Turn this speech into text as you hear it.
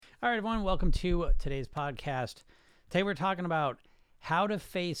All right, everyone, welcome to today's podcast. Today we're talking about how to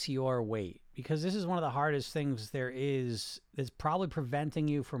face your weight, because this is one of the hardest things there is that's probably preventing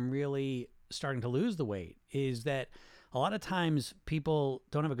you from really starting to lose the weight, is that a lot of times people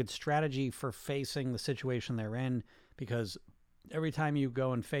don't have a good strategy for facing the situation they're in, because every time you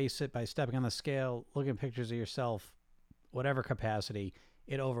go and face it by stepping on the scale, looking at pictures of yourself, whatever capacity,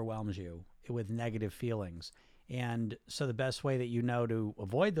 it overwhelms you with negative feelings. And so the best way that you know to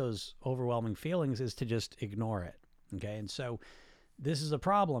avoid those overwhelming feelings is to just ignore it. Okay. And so this is a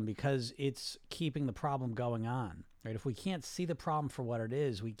problem because it's keeping the problem going on, right? If we can't see the problem for what it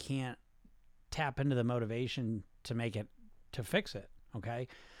is, we can't tap into the motivation to make it, to fix it. Okay.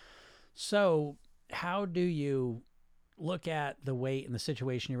 So how do you look at the weight and the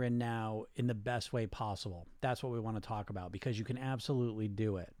situation you're in now in the best way possible? That's what we want to talk about, because you can absolutely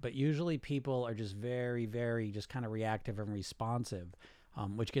do it. But usually people are just very, very just kind of reactive and responsive,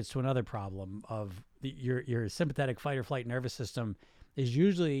 which gets to another problem of your sympathetic fight or flight nervous system is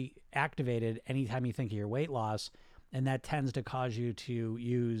usually activated anytime you think of your weight loss. And that tends to cause you to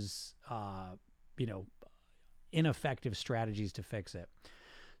use, ineffective strategies to fix it.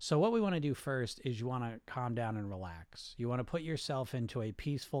 So what we want to do first is you want to calm down and relax. You want to put yourself into a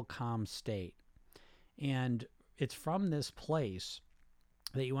peaceful, calm state. And it's from this place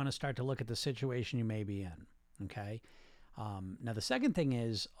that you want to start to look at the situation you may be in. Okay. Now, the second thing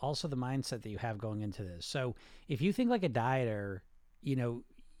is also the mindset that you have going into this. So if you think like a dieter,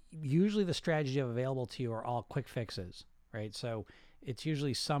 usually the strategies you have available to you are all quick fixes, right? So it's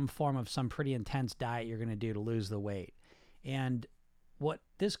usually some form of some pretty intense diet you're going to do to lose the weight. And what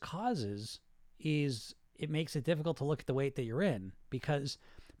this causes is it makes it difficult to look at the weight that you're in, because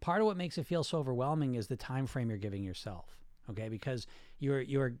part of what makes it feel so overwhelming is the time frame you're giving yourself. Okay, because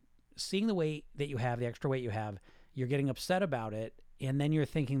you're seeing the weight that you have, the extra weight you have, you're getting upset about it, and then you're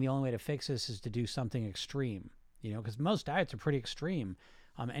thinking the only way to fix this is to do something extreme. Because most diets are pretty extreme.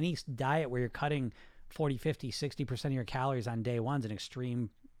 Any diet where you're cutting 40, 50, 60% of your calories on day one is an extreme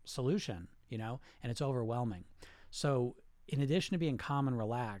solution, and it's overwhelming. So in addition to being calm and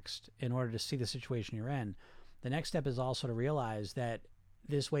relaxed in order to see the situation you're in, the next step is also to realize that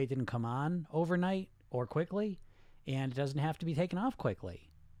this weight didn't come on overnight or quickly, and it doesn't have to be taken off quickly.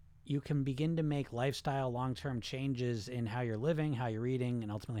 You can begin to make lifestyle long-term changes in how you're living, how you're eating,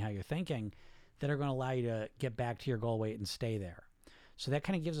 and ultimately how you're thinking that are going to allow you to get back to your goal weight and stay there. So that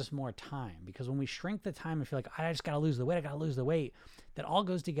kind of gives us more time, because when we shrink the time and feel like, I just got to lose the weight, that all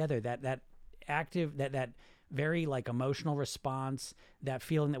goes together. That active, that very like emotional response, that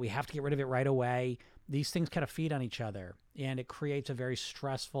feeling that we have to get rid of it right away. These things kind of feed on each other, and it creates a very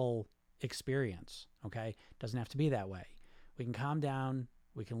stressful experience. Okay. It doesn't have to be that way. We can calm down.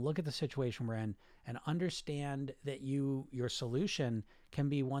 We can look at the situation we're in and understand that your solution can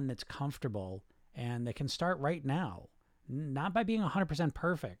be one that's comfortable and that can start right now, not by being 100%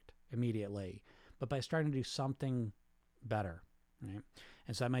 perfect immediately, but by starting to do something better. Right?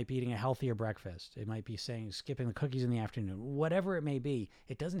 And so that might be eating a healthier breakfast. It might be skipping the cookies in the afternoon, whatever it may be.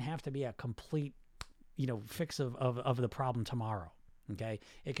 It doesn't have to be a complete, fix of the problem tomorrow. Okay.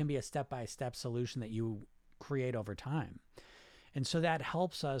 It can be a step-by-step solution that you create over time. And so that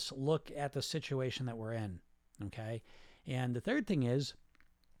helps us look at the situation that we're in. Okay. And the third thing is,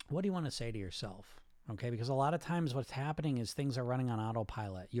 what do you want to say to yourself? Okay. Because a lot of times what's happening is things are running on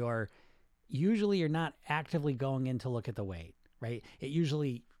autopilot. You're not actively going in to look at the weight. Right? It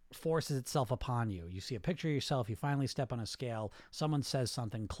usually forces itself upon you. You see a picture of yourself, you finally step on a scale, someone says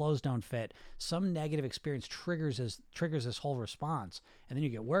something, clothes don't fit, some negative experience triggers this whole response. And then you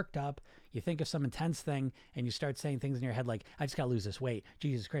get worked up, you think of some intense thing, and you start saying things in your head like, I just got to lose this weight.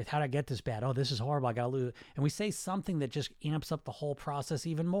 Jesus Christ, how'd I get this bad? Oh, this is horrible. I got to lose it. And we say something that just amps up the whole process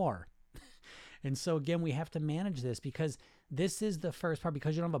even more. And so again, we have to manage this, because this is the first part,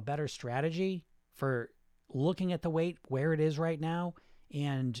 because you don't have a better strategy for looking at the weight where it is right now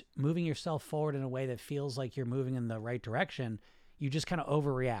and moving yourself forward in a way that feels like you're moving in the right direction. You just kind of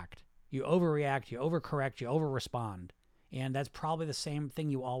overreact. You overcorrect, you over-respond. And that's probably the same thing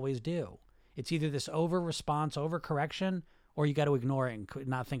you always do. It's either this over-response, overcorrection, or you got to ignore it and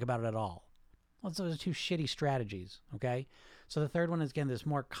not think about it at all. Well, those are two shitty strategies, okay? So the third one is, again, this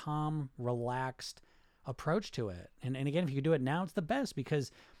more calm, relaxed approach to it. And again, if you could do it now, it's the best,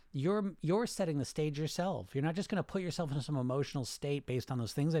 because you're setting the stage yourself. You're not just going to put yourself into some emotional state based on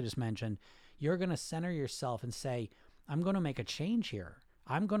those things I just mentioned. You're going to center yourself and say, I'm going to make a change here.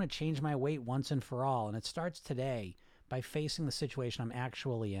 I'm going to change my weight once and for all. And it starts today by facing the situation I'm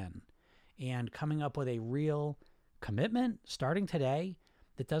actually in and coming up with a real commitment starting today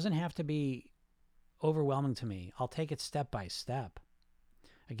that doesn't have to be overwhelming to me. I'll take it step by step.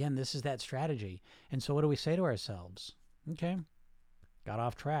 Again, this is that strategy. And so what do we say to ourselves? Okay, got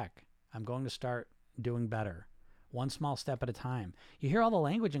off track. I'm going to start doing better. One small step at a time. You hear all the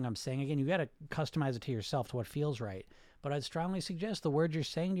languaging I'm saying. Again, you got to customize it to yourself, to what feels right. But I'd strongly suggest the words you're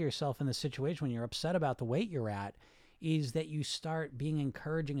saying to yourself in this situation when you're upset about the weight you're at is that you start being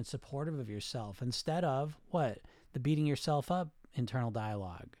encouraging and supportive of yourself instead of what? The beating yourself up internal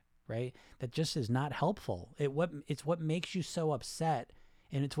dialogue, right? That just is not helpful. It's what makes you so upset,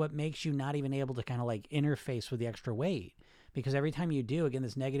 and it's what makes you not even able to kind of like interface with the extra weight. Because every time you do, again,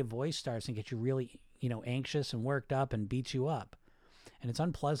 this negative voice starts and gets you really, anxious and worked up and beats you up. And it's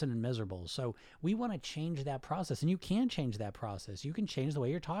unpleasant and miserable. So we want to change that process. And you can change that process. You can change the way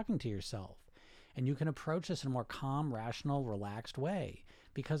you're talking to yourself. And you can approach this in a more calm, rational, relaxed way.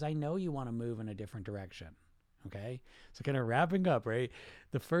 Because I know you want to move in a different direction. Okay? So kind of wrapping up, right?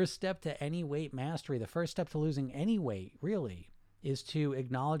 The first step to any weight mastery, the first step to losing any weight, really, is to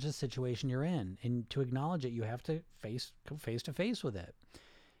acknowledge the situation you're in. And to acknowledge it, you have to go face to face with it.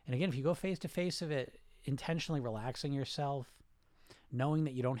 And again, if you go face to face with it, intentionally relaxing yourself, knowing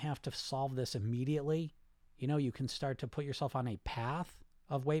that you don't have to solve this immediately, you can start to put yourself on a path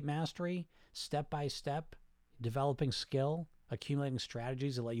of weight mastery, step by step, developing skill, accumulating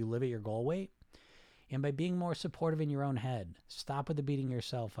strategies that let you live at your goal weight. And by being more supportive in your own head, stop with the beating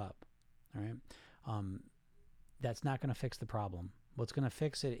yourself up. All right. That's not going to fix the problem. What's going to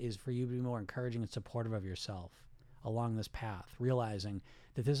fix it is for you to be more encouraging and supportive of yourself along this path, realizing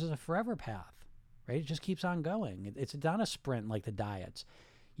that this is a forever path, right? It just keeps on going. It's not a sprint like the diets.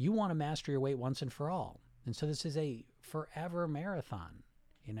 You want to master your weight once and for all. And so this is a forever marathon,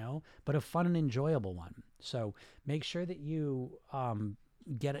 but a fun and enjoyable one. So make sure that you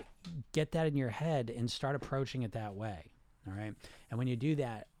get that in your head and start approaching it that way, all right? And when you do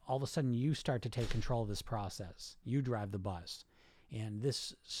that, all of a sudden you start to take control of this process. You drive the bus. And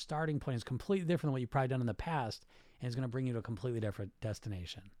this starting point is completely different than what you've probably done in the past, and it's going to bring you to a completely different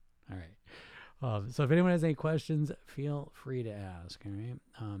destination. All right. So if anyone has any questions, feel free to ask. All right.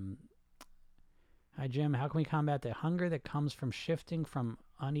 Hi, Jim. How can we combat the hunger that comes from shifting from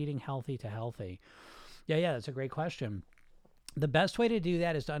uneating healthy to healthy? Yeah, that's a great question. The best way to do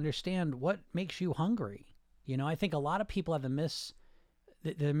that is to understand what makes you hungry. I think a lot of people have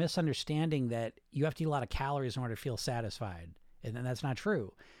the misunderstanding that you have to eat a lot of calories in order to feel satisfied. And that's not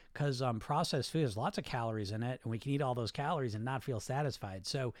true, because processed food has lots of calories in it, and we can eat all those calories and not feel satisfied.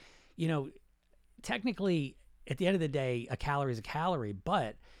 So, technically, at the end of the day, a calorie is a calorie,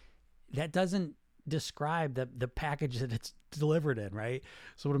 but that doesn't describe the package that it's delivered in, right?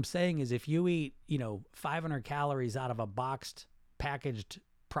 So what I'm saying is if you eat, 500 calories out of a boxed, packaged,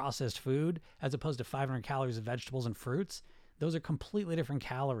 processed food, as opposed to 500 calories of vegetables and fruits, those are completely different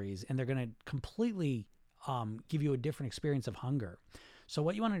calories, and they're going to completely give you a different experience of hunger. So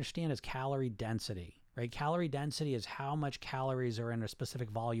what you want to understand is calorie density, right? Calorie density is how much calories are in a specific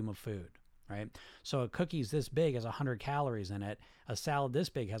volume of food, right? So a cookie's this big has 100 calories in it. A salad this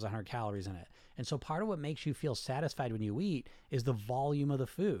big has 100 calories in it. And so part of what makes you feel satisfied when you eat is the volume of the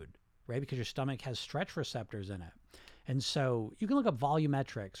food, right? Because your stomach has stretch receptors in it. And so you can look up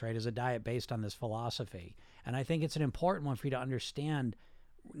volumetrics, right, as a diet based on this philosophy. And I think it's an important one for you to understand.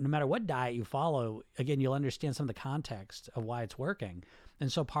 No matter what diet you follow, again, you'll understand some of the context of why it's working.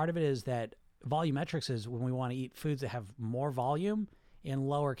 And so part of it is that volumetrics is when we want to eat foods that have more volume and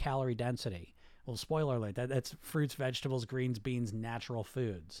lower calorie density. Well, spoiler alert, that's fruits, vegetables, greens, beans, natural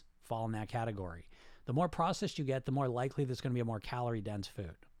foods fall in that category. The more processed you get, the more likely there's going to be a more calorie dense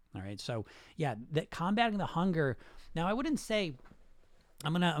food. All right. So yeah, that combating the hunger. Now I wouldn't say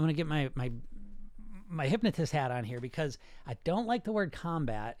I'm gonna get my hypnotist hat on here, because I don't like the word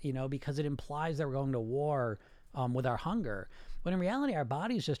combat, because it implies that we're going to war with our hunger. When in reality, our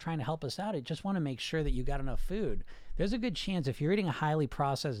body is just trying to help us out. It just want to make sure that you got enough food. There's a good chance if you're eating a highly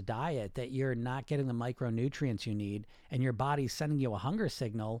processed diet that you're not getting the micronutrients you need, and your body's sending you a hunger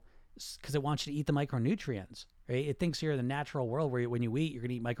signal because it wants you to eat the micronutrients, right? It thinks you're in the natural world where when you eat, you're going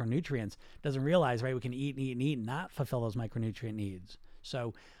to eat micronutrients. It doesn't realize, right, we can eat and eat and eat and not fulfill those micronutrient needs.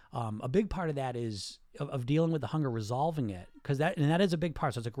 So a big part of that is of dealing with the hunger, resolving it, because that is a big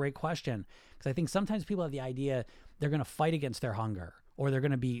part. So it's a great question, because I think sometimes people have the idea they're going to fight against their hunger, or they're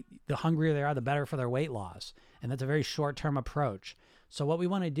going to be, the hungrier they are, the better for their weight loss. And that's a very short-term approach. So what we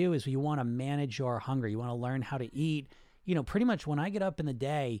want to do is you want to manage your hunger. You want to learn how to eat. Pretty much when I get up in the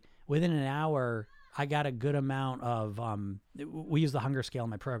day, within an hour, I got a good amount of, we use the hunger scale in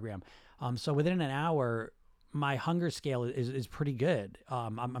my program. So within an hour, my hunger scale is pretty good.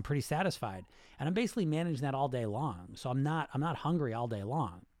 I'm pretty satisfied, and I'm basically managing that all day long. So I'm not hungry all day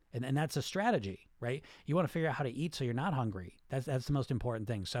long, and that's a strategy, right? You want to figure out how to eat so you're not hungry. That's the most important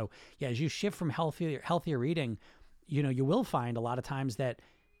thing. So yeah, as you shift from healthier eating, you will find a lot of times that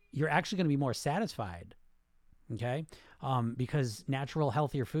you're actually going to be more satisfied. Okay. Because natural,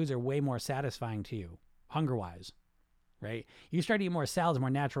 healthier foods are way more satisfying to you, hunger wise, right? You start eating more salads, more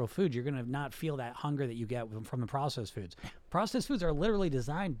natural foods, you're going to not feel that hunger that you get from the processed foods. Processed foods are literally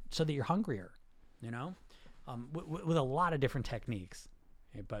designed so that you're hungrier, with a lot of different techniques.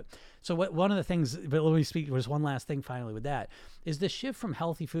 Okay, but so one of the things, but let me speak, there's one last thing finally with that, is the shift from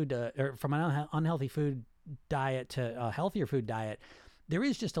healthy food or from an unhealthy food diet to a healthier food diet. There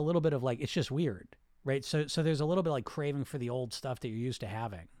is just a little bit of it's just weird, right? So there's a little bit craving for the old stuff that you're used to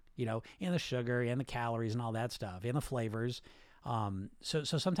having, and the sugar and the calories and all that stuff and the flavors. So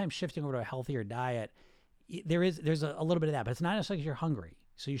sometimes shifting over to a healthier diet, there's a little bit of that, but it's not necessarily you're hungry.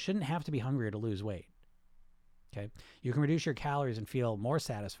 So you shouldn't have to be hungrier to lose weight. Okay. You can reduce your calories and feel more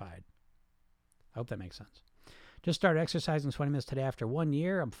satisfied. I hope that makes sense. Just started exercising 20 minutes today. After 1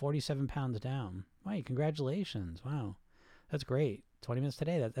 year, I'm 47 pounds down. Wow, congratulations. Wow. That's great. 20 minutes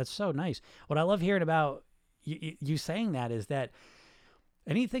today. That's so nice. What I love hearing about you saying that is that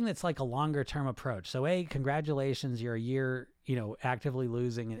anything that's a longer term approach. So congratulations. You're a year, actively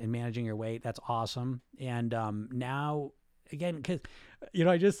losing and managing your weight. That's awesome. And now, again, because,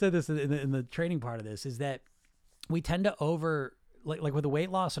 I just said this in the training part of this, is that we tend to like with the weight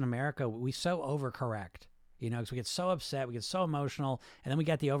loss in America, we so overcorrect, because we get so upset, we get so emotional, and then we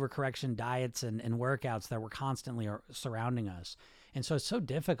get the overcorrection diets and workouts that were constantly surrounding us. And so it's so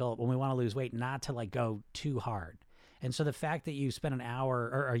difficult when we want to lose weight not to go too hard. And so the fact that you spent an hour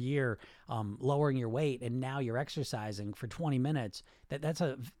or a year lowering your weight and now you're exercising for 20 minutes, that's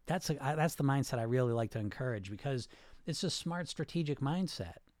the mindset I really like to encourage, because it's a smart strategic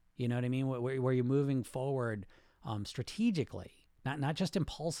mindset. You know what I mean? Where you're moving forward strategically, not just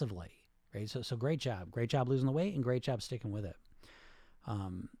impulsively, right? So great job losing the weight, and great job sticking with it.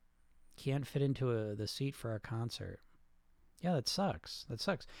 Can't fit into the seat for a concert. Yeah, that sucks.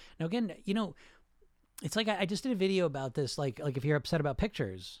 Now again, it's I just did a video about this, like if you're upset about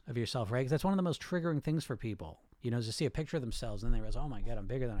pictures of yourself, right? Because that's one of the most triggering things for people, is to see a picture of themselves and then they realize, oh my God, I'm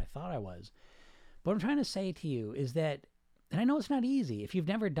bigger than I thought I was. But what I'm trying to say to you is that, and I know it's not easy. If you've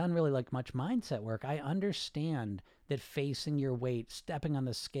never done really much mindset work, I understand that facing your weight, stepping on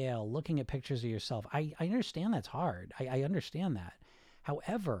the scale, looking at pictures of yourself, I understand that's hard. I understand that.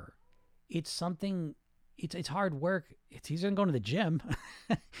 However, it's something, it's hard work. It's easier than going to the gym.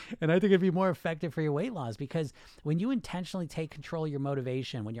 And I think it'd be more effective for your weight loss, because when you intentionally take control of your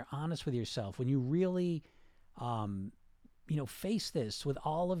motivation, when you're honest with yourself, when you really, face this with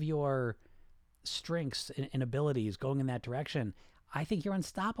all of your strengths and abilities going in that direction, I think you're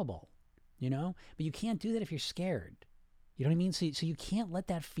unstoppable, but you can't do that if you're scared. You know what I mean? So you can't let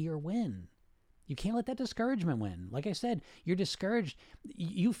that fear win. You can't let that discouragement win. Like I said, you're discouraged.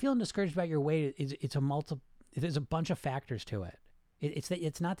 You feeling discouraged about your weight there's a bunch of factors to it.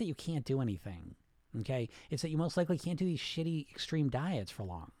 It's not that you can't do anything. Okay. It's that you most likely can't do these shitty extreme diets for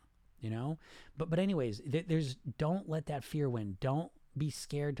long, but anyways, don't let that fear win. Don't be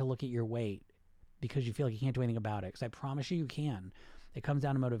scared to look at your weight because you feel like you can't do anything about it. Because I promise you can. It comes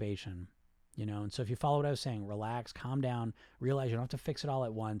down to motivation, And so if you follow what I was saying, relax, calm down, realize you don't have to fix it all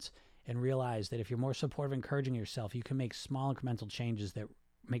at once, and realize that if you're more supportive, encouraging yourself, you can make small incremental changes that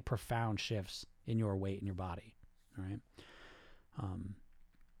make profound shifts in your weight and your body. All right.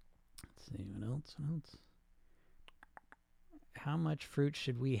 Let's see what else. How much fruit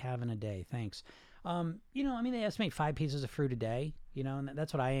should we have in a day? Thanks. They estimate 5 pieces of fruit a day, and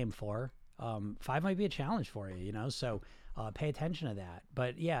that's what I aim for. 5 might be a challenge for you, so pay attention to that.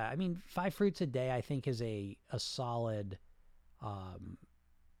 But yeah, 5 fruits a day, I think, is a solid,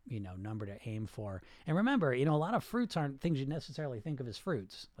 number to aim for. And remember, a lot of fruits aren't things you necessarily think of as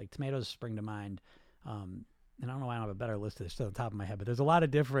fruits. Like tomatoes spring to mind. And I don't know why I don't have a better list of this to the top of my head, but there's a lot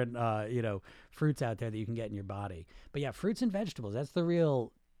of different, fruits out there that you can get in your body. But yeah, fruits and vegetables, that's the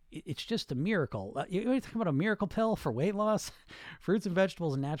real, it's just a miracle. You talk about a miracle pill for weight loss? Fruits and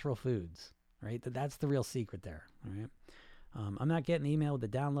vegetables and natural foods, right? That's the real secret there, all right? I'm not getting the email with the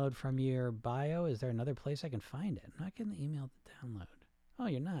download from your bio. Is there another place I can find it? I'm not getting the email with the download. Oh,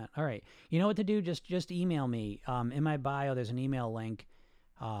 you're not. All right. You know what to do? Just email me. In my bio, there's an email link.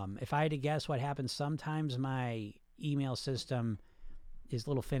 If I had to guess what happens, sometimes my email system is a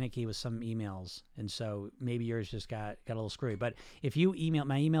little finicky with some emails, and so maybe yours just got a little screwy. But if you email,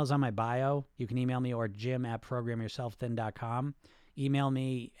 my email's on my bio. You can email me, or jim@programyourselfthin.com. Email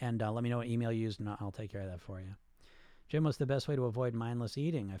me and let me know what email you used, and I'll take care of that for you. Jim, what's the best way to avoid mindless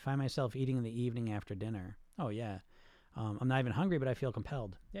eating? I find myself eating in the evening after dinner. Oh, yeah. I'm not even hungry, but I feel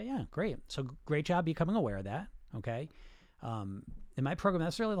compelled. Yeah, great. So great job becoming aware of that. Okay. In my program,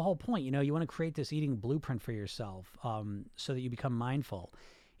 that's really the whole point. You want to create this eating blueprint for yourself so that you become mindful.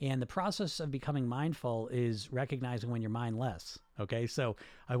 And the process of becoming mindful is recognizing when you're mindless. Okay. So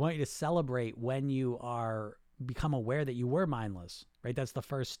I want you to celebrate when you become aware that you were mindless, right? That's the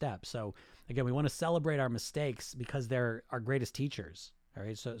first step. So again, we want to celebrate our mistakes because they're our greatest teachers. All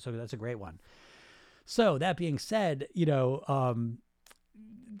right. So that's a great one. So that being said,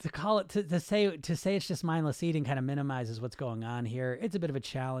 to call it to say it's just mindless eating kind of minimizes what's going on here. It's a bit of a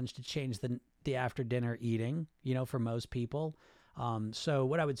challenge to change the after dinner eating, for most people. So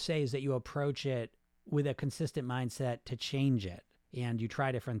what I would say is that you approach it with a consistent mindset to change it, and you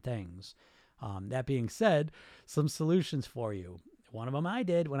try different things. That being said, some solutions for you. One of them I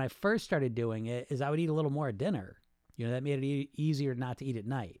did when I first started doing it is I would eat a little more at dinner. That made it easier not to eat at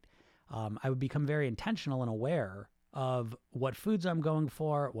night. I would become very intentional and aware of what foods I'm going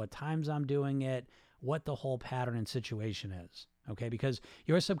for, what times I'm doing it, what the whole pattern and situation is. Okay, because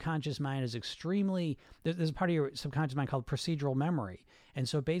your subconscious mind is there's a part of your subconscious mind called procedural memory. And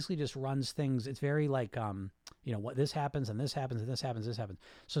so it basically just runs things. It's very like, what this happens and this happens and this happens, this happens.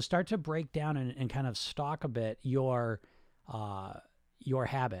 So start to break down and kind of stalk a bit your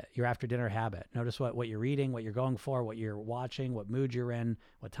habit, your after dinner habit. Notice what you're eating, what you're going for, what you're watching, what mood you're in,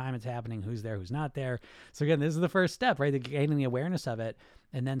 what time it's happening, who's there, who's not there. So again, this is the first step, right? Gaining the awareness of it,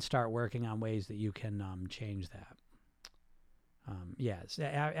 and then start working on ways that you can change that.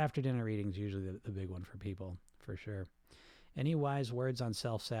 After dinner eating is usually the big one for people, for sure. Any wise words on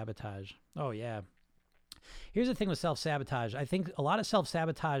self-sabotage? Oh, yeah. Here's the thing with self-sabotage. I think a lot of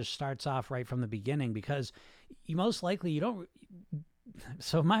self-sabotage starts off right from the beginning because you don't.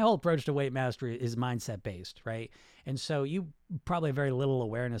 So my whole approach to weight mastery is mindset based, right? And so you probably have very little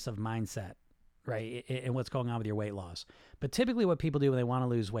awareness of mindset, right? And what's going on with your weight loss. But typically what people do when they want to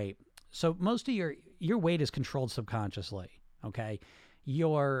lose weight, so most of your weight is controlled subconsciously, okay?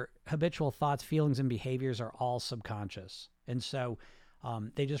 Your habitual thoughts, feelings, and behaviors are all subconscious. And so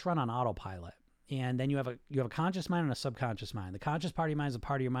they just run on autopilot. And then you have a conscious mind and a subconscious mind. The conscious part of your mind is the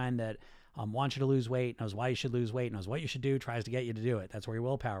part of your mind that wants you to lose weight, knows why you should lose weight, knows what you should do, tries to get you to do it. That's where your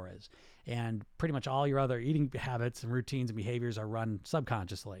willpower is. And pretty much all your other eating habits and routines and behaviors are run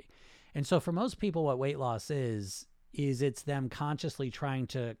subconsciously. And so for most people, what weight loss is it's them consciously trying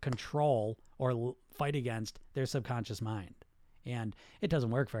to control or fight against their subconscious mind. And it doesn't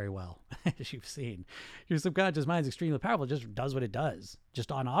work very well, as you've seen. Your subconscious mind is extremely powerful. It just does what it does,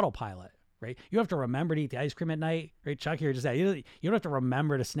 just on autopilot. Right? You have to remember to eat the ice cream at night, right? Chuck here just said, you don't have to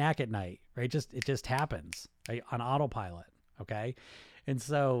remember to snack at night, right? It just happens, right? On autopilot, okay? And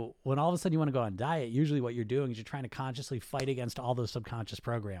so when all of a sudden you want to go on diet, usually what you're doing is you're trying to consciously fight against all those subconscious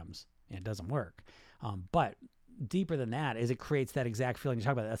programs, and it doesn't work. But deeper than that is it creates that exact feeling you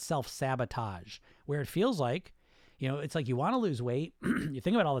talk about, that self-sabotage, where it feels like, it's like you want to lose weight, you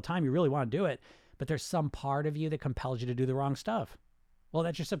think about it all the time, you really want to do it, but there's some part of you that compels you to do the wrong stuff. Well,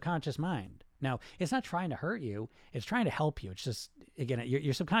 that's your subconscious mind. Now, it's not trying to hurt you. It's trying to help you. It's just, again,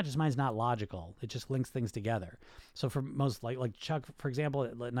 your subconscious mind is not logical. It just links things together. So for most, like Chuck, for example,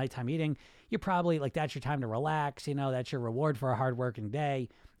 at nighttime eating, you're probably like, that's your time to relax. That's your reward for a hardworking day,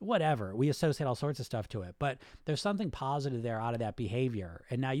 whatever. We associate all sorts of stuff to it. But there's something positive there out of that behavior.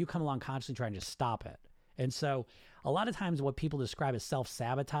 And now you come along consciously trying to stop it. And so a lot of times what people describe as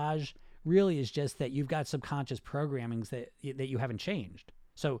self-sabotage really is just that you've got subconscious programmings that you haven't changed.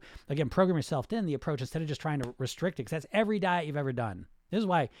 So again, program yourself in the approach instead of just trying to restrict it, because that's every diet you've ever done. This is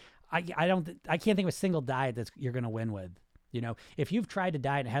why I can't think of a single diet that you're going to win with. If you've tried to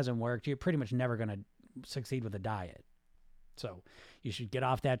diet and it hasn't worked, you're pretty much never going to succeed with a diet. So you should get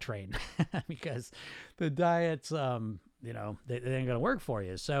off that train because the diets, they ain't going to work for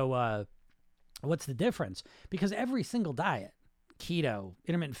you. So what's the difference? Because every single diet, keto,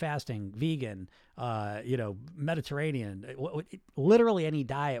 intermittent fasting, vegan, Mediterranean, literally any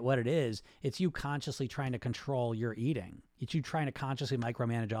diet, what it is, it's you consciously trying to control your eating. It's you trying to consciously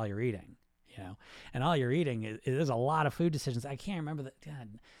micromanage all your eating, and all you're eating is a lot of food decisions. I can't remember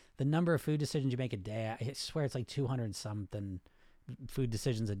the number of food decisions you make a day. I swear it's like 200 something food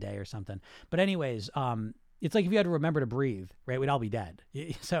decisions a day or something. But anyways, it's like if you had to remember to breathe, right? We'd all be dead.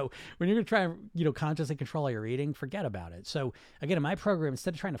 So when you're going to try and, consciously control all your eating, forget about it. So again, in my program,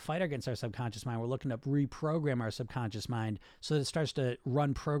 instead of trying to fight against our subconscious mind, we're looking to reprogram our subconscious mind so that it starts to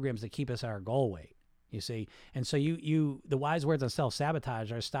run programs that keep us at our goal weight, you see? And so the wise words on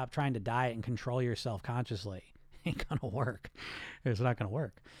self-sabotage are stop trying to diet and control yourself consciously. Ain't going to work. It's not going to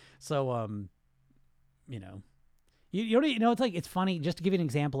work. So, You know, it's like, it's funny, just to give you an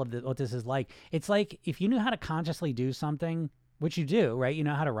example of what this is like. It's like if you knew how to consciously do something, which you do, right? You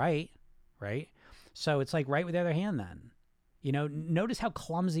know how to write, right? So it's like write with the other hand then. You know, notice how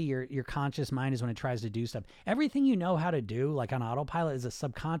clumsy your conscious mind is when it tries to do stuff. Everything you know how to do, like on autopilot, is a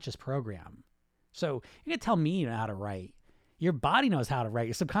subconscious program. So you can tell me you know how to write. Your body knows how to write.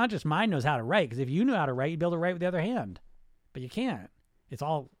 Your subconscious mind knows how to write. Because if you knew how to write, you'd be able to write with the other hand. But you can't. It's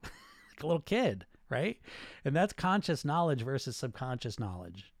all like a little kid, right? And that's conscious knowledge versus subconscious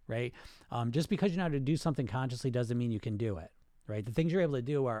knowledge, right? Just because you know how to do something consciously doesn't mean you can do it, right? The things you're able to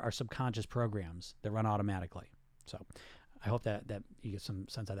do are subconscious programs that run automatically. So I hope that you get some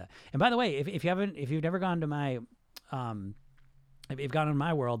sense of that. And by the way, if you've never gone to my, if you've gone to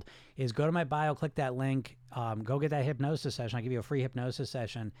my world, is go to my bio, click that link, go get that hypnosis session. I'll give you a free hypnosis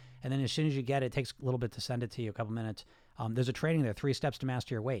session. And then as soon as you get it, it takes a little bit to send it to you, a couple minutes. There's a training there, 3 steps to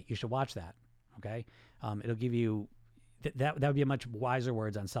master your weight. You should watch that. Okay. It'll give you, that would be a much wiser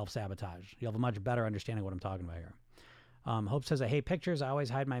words on self-sabotage. You'll have a much better understanding of what I'm talking about here. Hope says, I hate pictures. I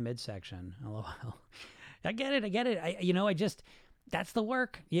always hide my midsection. LOL. I get it. That's the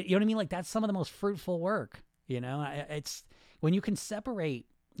work. You know what I mean? Like, that's some of the most fruitful work. You know, it's when you can separate,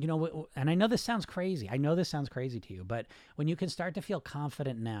 you know, and I know this sounds crazy. To you, but when you can start to feel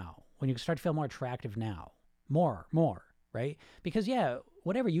confident now, when you can start to feel more attractive now, more, right? Because yeah,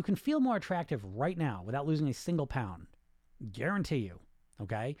 whatever, you can feel more attractive right now without losing a single pound. Guarantee you.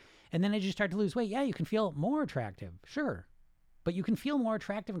 Okay. And then as you start to lose weight, yeah, you can feel more attractive. Sure. But you can feel more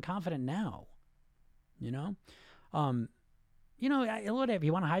attractive and confident now. You know, whatever,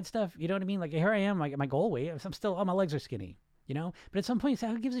 you want to hide stuff, you know what I mean? Like, here I am, like my goal weight, I'm still, my legs are skinny, you know, but at some point you say,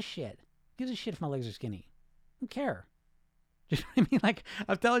 who gives a shit? Who gives a shit if my legs are skinny? I don't care. You know what I mean? Like,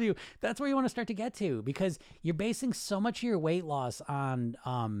 I'm telling you, that's where you want to start to get to, because you're basing so much of your weight loss on,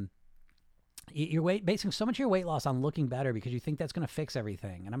 basing so much of your weight loss on looking better because you think that's going to fix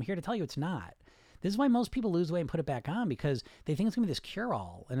everything. And I'm here to tell you it's not. This is why most people lose weight and put it back on, because they think it's going to be this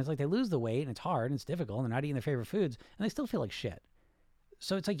cure-all. And it's like they lose the weight and it's hard and it's difficult and they're not eating their favorite foods and they still feel like shit.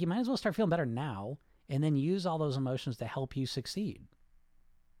 So it's like you might as well start feeling better now and then use all those emotions to help you succeed.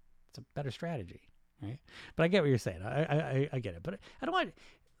 It's a better strategy, right? But I get what you're saying. I get it. But I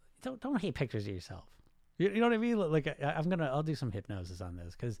don't hate pictures of yourself. You know what I mean? Like, I'll do some hypnosis on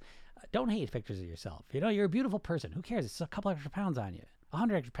this, because don't hate pictures of yourself. You know, you're a beautiful person. Who cares? It's a couple extra pounds on you.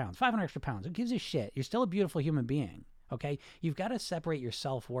 100 extra pounds, 500 extra pounds. Who gives a shit? You're still a beautiful human being, okay? You've got to separate your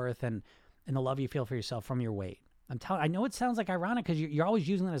self-worth and the love you feel for yourself from your weight. I know it sounds like ironic because you're always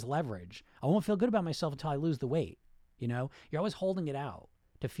using that as leverage. I won't feel good about myself until I lose the weight, you know? You're always holding it out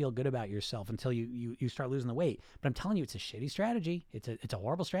to feel good about yourself until you start losing the weight. But I'm telling you, it's a shitty strategy. It's a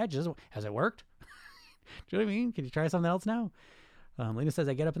horrible strategy. Has it worked? Do you know what I mean? Can you try something else now? Lena says,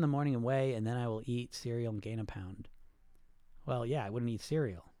 I get up in the morning and weigh, and then I will eat cereal and gain a pound. Well, yeah, I wouldn't eat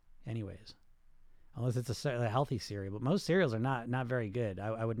cereal anyways, unless it's a healthy cereal. But most cereals are not very good.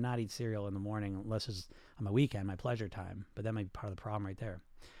 I would not eat cereal in the morning unless it's on my weekend, my pleasure time. But that might be part of the problem right there.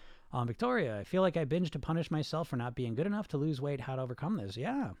 Victoria, I feel like I binge to punish myself for not being good enough to lose weight. How to overcome this?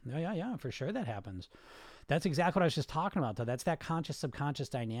 Yeah, for sure that happens. That's exactly what I was just talking about, though. That's that conscious-subconscious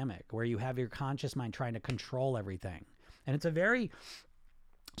dynamic where you have your conscious mind trying to control everything. And it's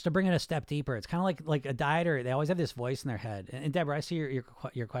just to bring it a step deeper, it's kind of like a dieter. They always have this voice in their head. And Deborah, I see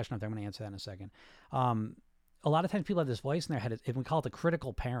your question up there. I'm going to answer that in a second. A lot of times people have this voice in their head. We call it the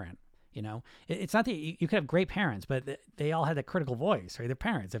critical parent. You know, it's not that you could have great parents, but they all had that critical voice, right? Their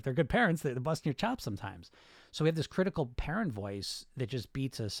parents. If they're good parents, they're busting your chops sometimes. So we have this critical parent voice that just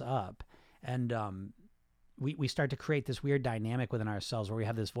beats us up. And we start to create this weird dynamic within ourselves where we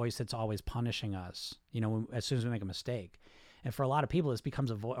have this voice that's always punishing us, you know, as soon as we make a mistake. And for a lot of people, this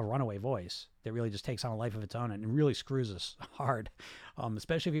becomes a runaway voice that really just takes on a life of its own and really screws us hard.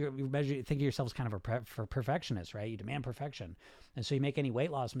 Especially if you think of yourself as kind of a perfectionist, right? You demand perfection. And so you make any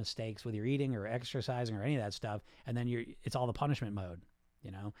weight loss mistakes with your eating or exercising or any of that stuff, and then it's all the punishment mode, you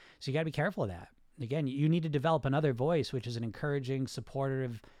know? So you got to be careful of that. Again, you need to develop another voice, which is an encouraging,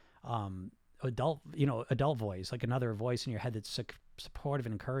 supportive, adult voice, like another voice in your head that's supportive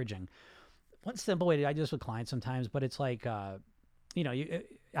and encouraging. One simple way I do this with clients sometimes, but it's like, I had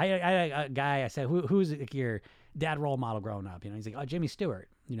a guy, I said, who's like your dad role model growing up? You know, he's like, oh, Jimmy Stewart,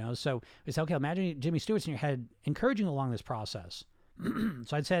 you know? So we said, okay, imagine Jimmy Stewart's in your head encouraging you along this process.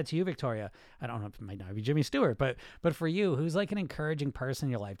 So I'd say it to you, Victoria. I don't know if it might not be Jimmy Stewart, but for you, who's like an encouraging person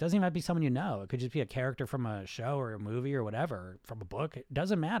in your life? Doesn't even have to be someone you know. It could just be a character from a show or a movie or whatever, from a book. It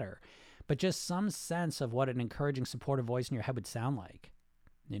doesn't matter. But just some sense of what an encouraging, supportive voice in your head would sound like.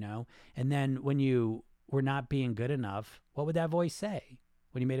 You know, and then when you were not being good enough, what would that voice say?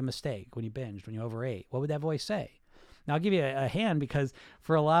 When you made a mistake, when you binged, when you overate, what would that voice say? Now I'll give you a hand, because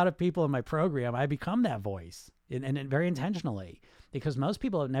for a lot of people in my program, I become that voice, and very intentionally, because most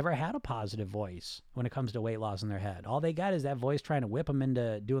people have never had a positive voice when it comes to weight loss in their head. All they got is that voice trying to whip them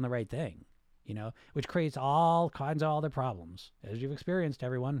into doing the right thing, which creates all kinds of other problems, as you've experienced,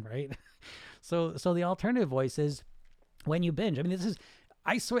 everyone, right? So the alternative voice is when you binge. I mean,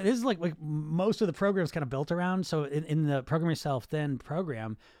 I swear, this is like most of the program's kind of built around. So in the Program Yourself Thin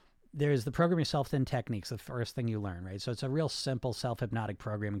program, there's the Program Yourself Thin techniques, the first thing you learn, right? So it's a real simple self-hypnotic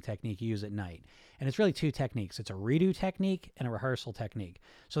programming technique you use at night. And it's really two techniques. It's a redo technique and a rehearsal technique.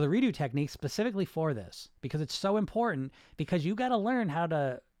 So the redo technique specifically for this, because it's so important, because you got to learn how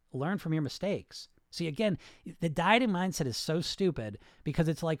to learn from your mistakes. See, again, the dieting mindset is so stupid, because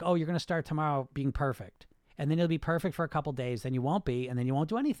it's like, oh, you're going to start tomorrow being perfect. And then you'll be perfect for a couple days, then you won't be, and then you won't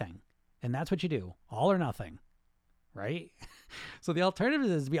do anything. And that's what you do, all or nothing, right? So the alternative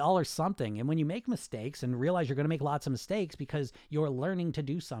is to be all or something. And when you make mistakes and realize you're going to make lots of mistakes because you're learning to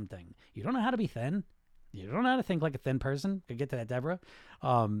do something, you don't know how to be thin. You don't know how to think like a thin person. Could get to that, Deborah.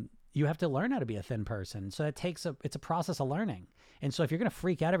 You have to learn how to be a thin person. So it's a process of learning. And so if you're going to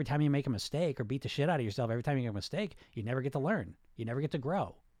freak out every time you make a mistake, or beat the shit out of yourself every time you make a mistake, you never get to learn. You never get to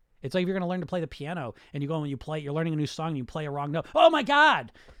grow. It's like if you're going to learn to play the piano and you go and you're learning a new song and you play a wrong note. Oh my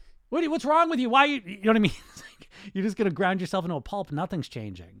God, what's wrong with you? Why you know what I mean? It's like, you're just going to ground yourself into a pulp. Nothing's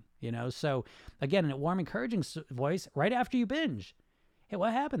changing, So again, in a warm, encouraging voice right after you binge, hey,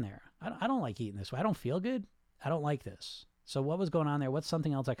 what happened there? I don't like eating this way. I don't feel good. I don't like this. So what was going on there? What's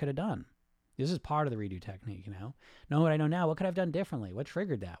something else I could have done? This is part of the redo technique, Knowing what I know now, what could I have done differently? What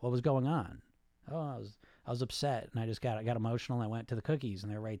triggered that? What was going on? Oh, I was upset, and I got emotional, and I went to the cookies,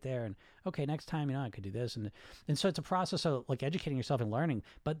 and they're right there. And okay, next time, I could do this. And so it's a process of like educating yourself and learning,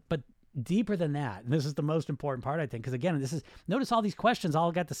 but deeper than that. And this is the most important part, I think, because again, notice all these questions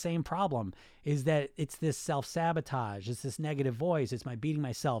all got the same problem, is that it's this self-sabotage. It's this negative voice. It's my beating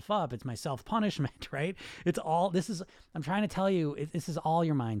myself up. It's my self-punishment, right? I'm trying to tell you, this is all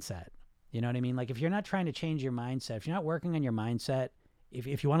your mindset. You know what I mean? Like if you're not trying to change your mindset, if you're not working on your mindset,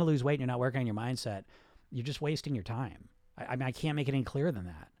 if you want to lose weight and you're not working on your mindset, you're just wasting your time. I mean, I can't make it any clearer than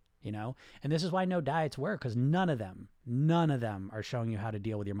that, And this is why no diets work, because none of them are showing you how to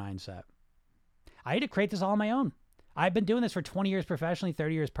deal with your mindset. I had to create this all on my own. I've been doing this for 20 years professionally,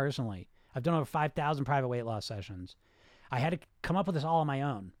 30 years personally. I've done over 5,000 private weight loss sessions. I had to come up with this all on my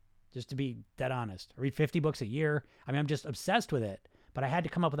own, just to be dead honest. I read 50 books a year. I mean, I'm just obsessed with it, but I had to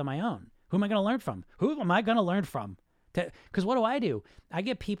come up with it on my own. Who am I going to learn from? Who am I going to learn from? Because what do? I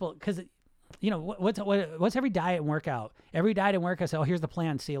get people, because what's every diet and workout? Every diet and workout, I say, oh, here's the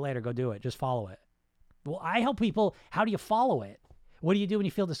plan. See you later. Go do it. Just follow it. Well, I help people. How do you follow it? What do you do when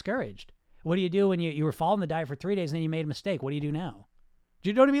you feel discouraged? What do you do when you were following the diet for 3 days and then you made a mistake? What do you do now? Do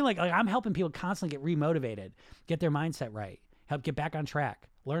you know what I mean? Like I'm helping people constantly get remotivated, get their mindset right, help get back on track,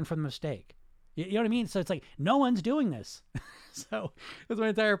 learn from the mistake. You know what I mean? So it's like no one's doing this. So that's what my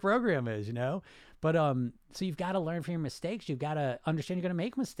entire program is, But so you've got to learn from your mistakes. You've got to understand you're going to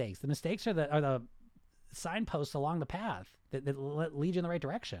make mistakes. The mistakes are the signposts along the path that lead you in the right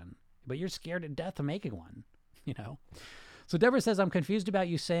direction. But you're scared to death of making one, So Deborah says, I'm confused about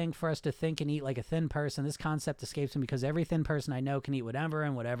you saying for us to think and eat like a thin person. This concept escapes me because every thin person I know can eat whatever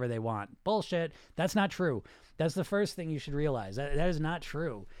and whatever they want. Bullshit. That's not true. That's the first thing you should realize. That is not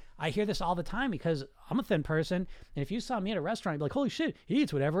true. I hear this all the time because I'm a thin person. And if you saw me at a restaurant, you'd be like, holy shit, he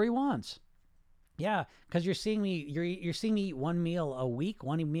eats whatever he wants. Yeah, because you're seeing me eat one meal a week,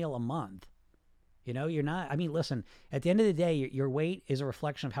 one meal a month. You're not, listen, at the end of the day, your weight is a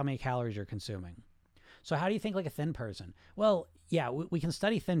reflection of how many calories you're consuming. So how do you think like a thin person? Well, yeah, we can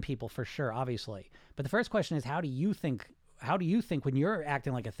study thin people for sure, obviously. But the first question is, how do you think when you're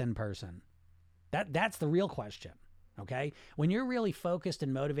acting like a thin person? That's the real question, okay? When you're really focused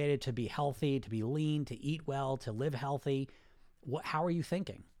and motivated to be healthy, to be lean, to eat well, to live healthy, how are you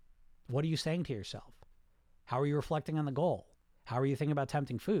thinking? What are you saying to yourself? How are you reflecting on the goal? How are you thinking about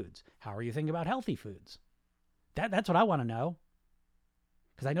tempting foods? How are you thinking about healthy foods? That's what I want to know.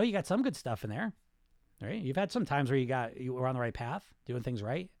 Because I know you got some good stuff in there, right? You've had some times where you were on the right path, doing things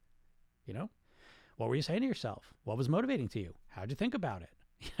right. What were you saying to yourself? What was motivating to you? How'd you think about it?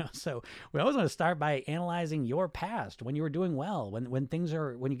 So we always want to start by analyzing your past, when you were doing well, when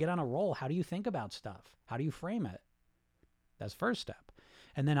you get on a roll. How do you think about stuff? How do you frame it? That's first step.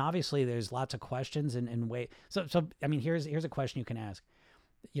 And then obviously there's lots of questions and way. So here's a question you can ask.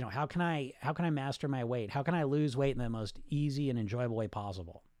 How can I master my weight? How can I lose weight in the most easy and enjoyable way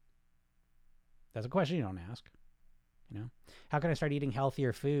possible? That's a question you don't ask. How can I start eating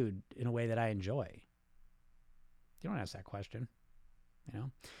healthier food in a way that I enjoy? You don't ask that question.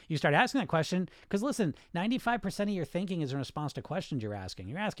 You start asking that question because listen, 95% of your thinking is in response to questions you're asking.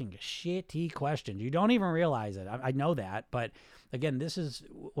 You're asking shitty questions. You don't even realize it. I know that. But again, this is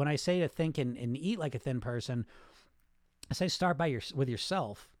when I say to think and eat like a thin person, I say start with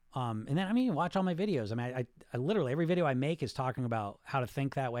yourself. And then, watch all my videos. I literally, every video I make is talking about how to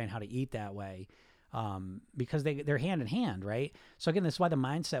think that way and how to eat that way. Because they're hand in hand, right? So again, this is why the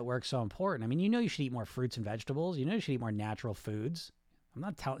mindset work so important. You should eat more fruits and vegetables. You should eat more natural foods.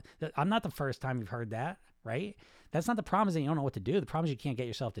 I'm not the first time you've heard that, right? That's not the problem is that you don't know what to do. The problem is you can't get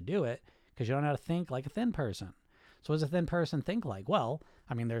yourself to do it because you don't know how to think like a thin person. So what does a thin person think like? Well,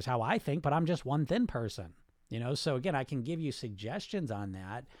 there's how I think, but I'm just one thin person, So again, I can give you suggestions on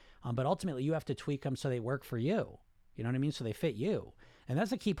that, but ultimately you have to tweak them so they work for you. You know what I mean? So they fit you. And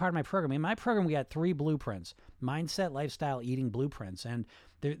that's a key part of my program. In my program, we got 3 blueprints: mindset, lifestyle, eating blueprints. And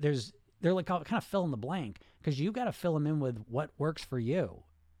they're like kind of fill in the blank because you've got to fill them in with what works for you.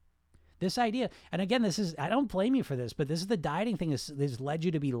 This idea, and again, I don't blame you for this, but this is the dieting thing has led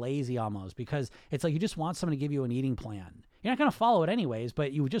you to be lazy almost because it's like you just want someone to give you an eating plan. You're not going to follow it anyways,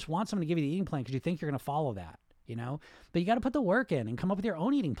 but you just want someone to give you the eating plan because you think you're going to follow that, But you got to put the work in and come up with your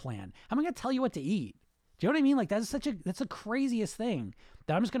own eating plan. I'm not going to tell you what to eat. Do you know what I mean? Like that's the craziest thing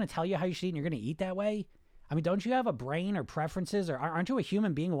that I'm just going to tell you how you should eat and you're going to eat that way. Don't you have a brain or preferences or aren't you a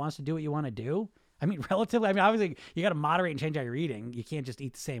human being who wants to do what you want to do? Relatively, obviously you got to moderate and change how you're eating. You can't just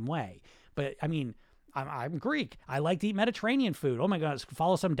eat the same way. But I'm Greek. I like to eat Mediterranean food. Oh my God,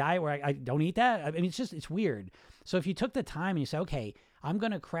 follow some diet where I don't eat that. It's weird. So if you took the time and you say, okay, I'm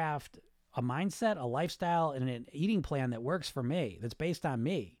going to craft a mindset, a lifestyle, and an eating plan that works for me, that's based on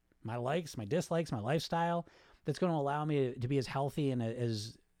me, my likes, my dislikes, my lifestyle, that's going to allow me to be as healthy and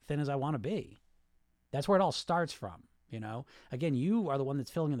as thin as I want to be. That's where it all starts from, Again, you are the one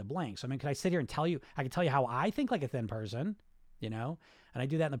that's filling in the blanks. Can I sit here and tell you, I can tell you how I think like a thin person, and I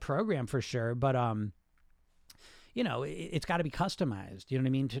do that in the program for sure, but, it's got to be customized, you know what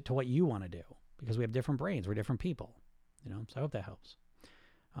I mean, to what you want to do because we have different brains. We're different people, so I hope that helps.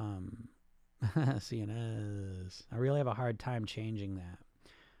 CNS. I really have a hard time changing that.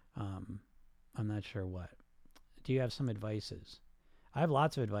 I'm not sure what. Do you have some advices? I have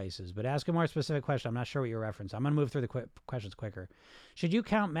lots of advices, but ask a more specific question. I'm not sure what you reference. I'm going to move through the questions quicker. Should you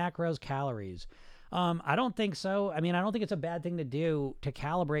count macros, calories? I don't think so. I don't think it's a bad thing to do to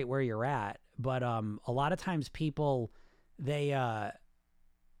calibrate where you're at, but a lot of times people, they...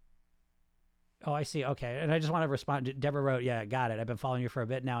 Oh, I see. Okay. And I just want to respond. Deborah wrote, yeah, got it. I've been following you for a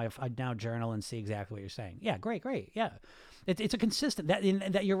bit now. If I now journal and see exactly what you're saying. Yeah, great. Yeah. It's a consistent,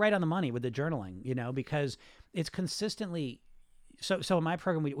 that you're right on the money with the journaling, because it's consistently, so in my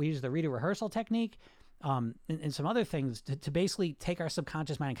program, we use the reader rehearsal technique, and some other things to basically take our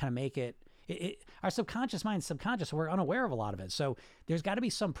subconscious mind and kind of make it, our subconscious mind's subconscious, so we're unaware of a lot of it. So there's got to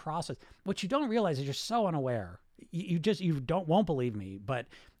be some process. What you don't realize is you're so unaware. You won't believe me, but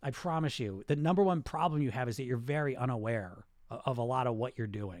I promise you, the number one problem you have is that you're very unaware of a lot of what you're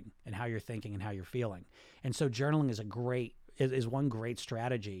doing and how you're thinking and how you're feeling. And so journaling is one great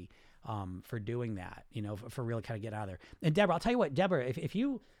strategy for doing that, for really kind of getting out of there. And Deborah, I'll tell you what, Deborah, if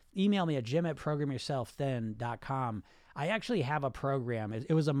you email me at jim@programyourselfthin.com, I actually have a program.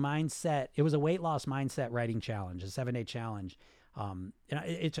 It was a weight loss mindset writing challenge, a 7-day challenge.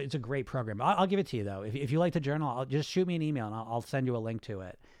 It's a great program. I'll give it to you though. If you like to journal, I'll just shoot me an email and I'll send you a link to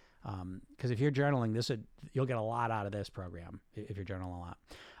it. Cause if you're journaling you'll get a lot out of this program if you're journaling a lot.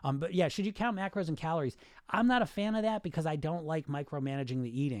 But yeah, should you count macros and calories? I'm not a fan of that because I don't like micromanaging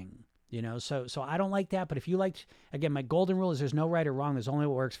the eating, so I don't like that. But if you liked, again, my golden rule is there's no right or wrong. There's only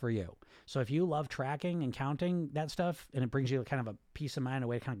what works for you. So if you love tracking and counting that stuff and it brings you kind of a peace of mind, a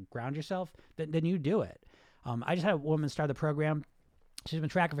way to kind of ground yourself, then you do it. I just had a woman start the program. She's been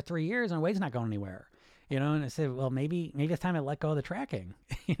tracking for 3 years and her weight's not going anywhere, and I said, well, maybe it's time to let go of the tracking,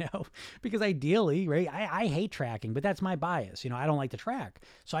 because ideally, right, I hate tracking, but that's my bias. I don't like to track.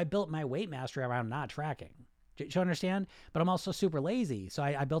 So I built my weight mastery around not tracking. Do you understand? But I'm also super lazy. So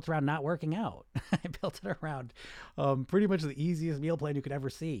I built around not working out. I built it around pretty much the easiest meal plan you could ever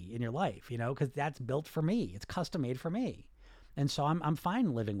see in your life, because that's built for me. It's custom made for me. And so I'm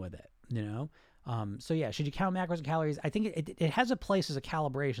fine living with it, So yeah, should you count macros and calories? I think it has a place as a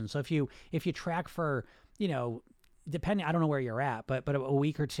calibration. So if you track for, depending, I don't know where you're at, but a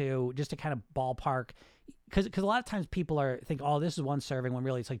week or two, just to kind of ballpark, because a lot of times people think, oh, this is 1 serving when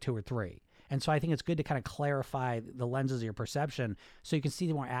really it's like 2 or 3. And so I think it's good to kind of clarify the lenses of your perception so you can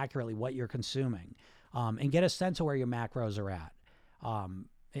see more accurately what you're consuming, and get a sense of where your macros are at.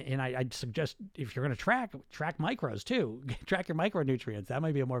 And I'd suggest if you're going to track micros too, track your micronutrients. That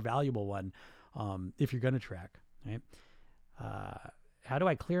might be a more valuable one if you're going to track, right? how do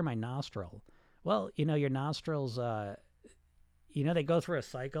I clear my nostril? Well, your nostrils, they go through a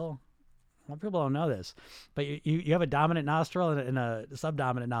cycle. A lot of people don't know this, but you have a dominant nostril and a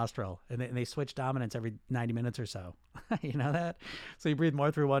subdominant nostril, and they switch dominance every 90 minutes or so. You know that? So you breathe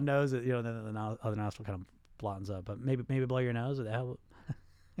more through one nose, then the other nostril kind of blondes up. But maybe blow your nose. Or the hell?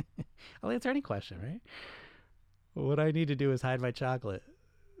 I'll answer any question, right? What I need to do is hide my chocolate.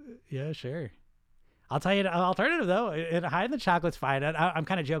 Yeah, sure. I'll tell you an alternative, though. Hiding the chocolate's fine. I'm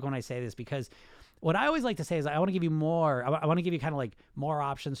kind of joking when I say this, because what I always like to say is I want to give you more. I want to give you kind of like more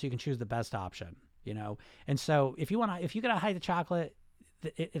options so you can choose the best option, And so if you gotta hide the chocolate,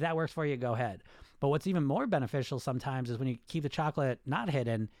 if that works for you, go ahead. But what's even more beneficial sometimes is when you keep the chocolate not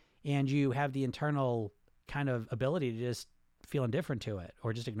hidden and you have the internal kind of ability to just feel indifferent to it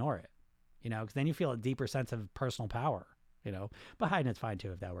or just ignore it, because then you feel a deeper sense of personal power, But hiding it's fine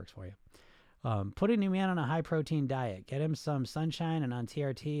too if that works for you. Put a new man on a high protein diet. Get him some sunshine and on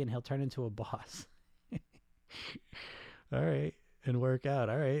TRT, and he'll turn into a boss. All right. And work out.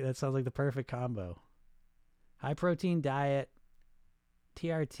 All right. That sounds like the perfect combo. High protein diet,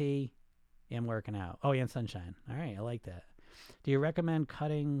 TRT, and working out. Oh, yeah, and sunshine. All right. I like that. Do you recommend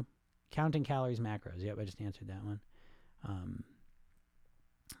counting calories, macros? Yep, I just answered that one.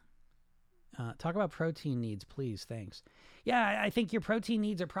 Talk about protein needs, please. Thanks. Yeah, I think your protein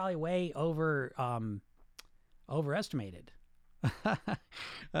needs are probably way overestimated.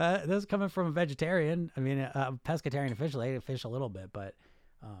 This is coming from a vegetarian. I mean, a pescatarian officially. I ate fish a little bit, but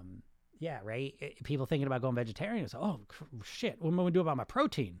yeah, right? People thinking about going vegetarian. So, oh, shit, what am I going to do about my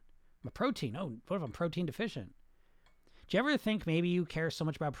protein? Oh, what if I'm protein deficient? Do you ever think maybe you care so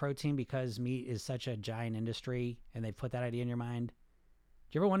much about protein because meat is such a giant industry and they put that idea in your mind?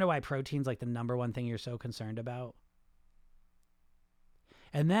 Do you ever wonder why protein's like the number one thing you're so concerned about?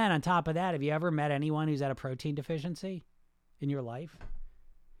 And then on top of that, have you ever met anyone who's had a protein deficiency in your life?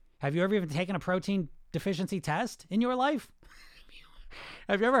 Have you ever even taken a protein deficiency test in your life?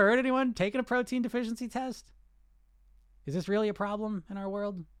 Have you ever heard anyone taking a protein deficiency test? Is this really a problem in our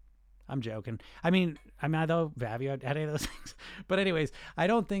world? I'm joking. I mean, though, have you had any of those things? But anyways, I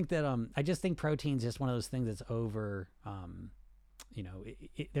don't think that, I just think protein's just one of those things that's over,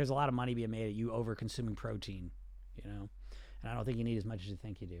 there's a lot of money being made at you over consuming protein, and I don't think you need as much as you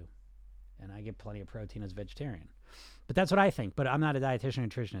think you do. And I get plenty of protein as a vegetarian, but that's what I think. But I'm not a dietitian or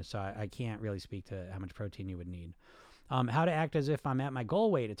nutritionist, so I can't really speak to how much protein you would need. How to act as if I'm at my goal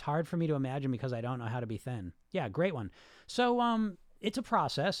weight. It's hard for me to imagine because I don't know how to be thin. Yeah, great one. So, it's a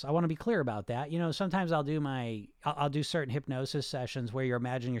process. I want to be clear about that. Sometimes I'll do certain hypnosis sessions where you're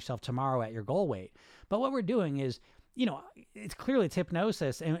imagining yourself tomorrow at your goal weight. But what we're doing is, it's clearly it's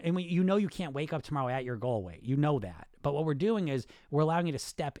hypnosis, and you can't wake up tomorrow at your goal weight. You know that. But what we're doing is we're allowing you to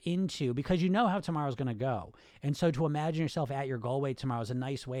step into, because you know how tomorrow's going to go. And so to imagine yourself at your goal weight tomorrow is a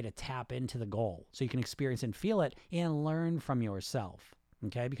nice way to tap into the goal so you can experience and feel it and learn from yourself.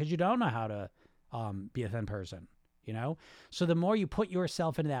 Okay? Because you don't know how to be a thin person. So the more you put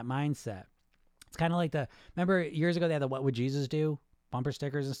yourself into that mindset, it's kind of like remember years ago they had the "What Would Jesus Do?" bumper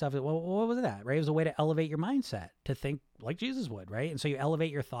stickers and stuff. Well, what was that, right? It was a way to elevate your mindset, to think like Jesus would, right? And so you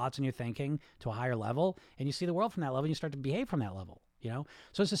elevate your thoughts and your thinking to a higher level, and you see the world from that level, and you start to behave from that level,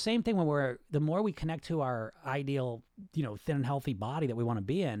 So it's the same thing when the more we connect to our ideal, thin and healthy body that we want to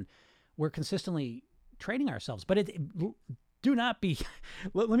be in, we're consistently training ourselves. But do not be,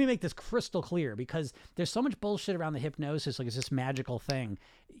 let me make this crystal clear, because there's so much bullshit around the hypnosis. Like it's this magical thing,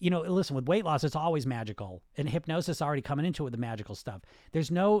 listen, with weight loss, it's always magical, and hypnosis already coming into it with the magical stuff.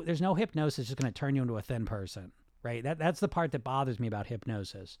 There's no hypnosis just going to turn you into a thin person, right? That's the part that bothers me about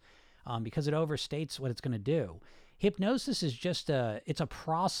hypnosis, because it overstates what it's going to do. Hypnosis is just it's a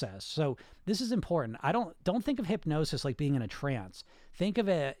process. So this is important. Don't think of hypnosis like being in a trance. Think of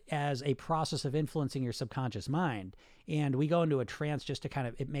it as a process of influencing your subconscious mind. And we go into a trance just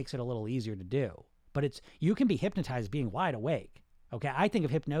to it makes it a little easier to do. But you can be hypnotized being wide awake. Okay. I think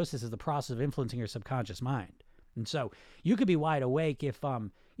of hypnosis as the process of influencing your subconscious mind. And so you could be wide awake if,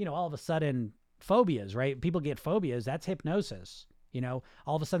 all of a sudden phobias, right? People get phobias. That's hypnosis.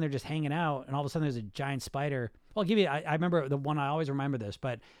 All of a sudden they're just hanging out, and all of a sudden there's a giant spider. Well, I'll give you, I remember the one, I always remember this,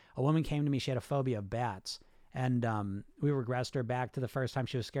 but a woman came to me, she had a phobia of bats. And we regressed her back to the first time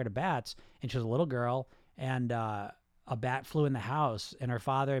she was scared of bats, and she was a little girl, and a bat flew in the house, and her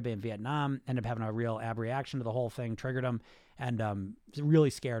father had been in Vietnam, ended up having a real abreaction to the whole thing, triggered him, and it really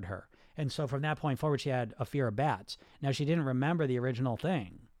scared her. And so from that point forward, she had a fear of bats. Now, she didn't remember the original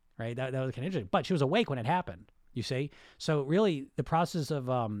thing, right? That was kind of interesting, but she was awake when it happened. You see? So really the process of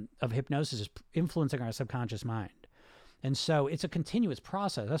hypnosis is influencing our subconscious mind. And so it's a continuous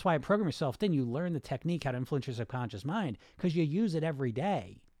process. That's why I program yourself. Then you learn the technique, how to influence your subconscious mind, because you use it every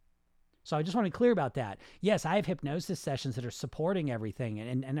day. So I just want to be clear about that. Yes, I have hypnosis sessions that are supporting everything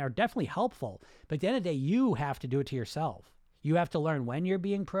and are definitely helpful. But at the end of the day, you have to do it to yourself. You have to learn when you're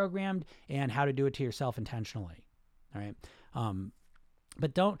being programmed and how to do it to yourself intentionally. All right.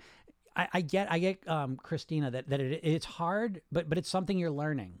 But don't, I get, Christina, that it's hard, but it's something you're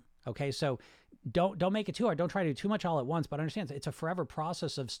learning. Okay. So don't make it too hard. Don't try to do too much all at once, but understand it's a forever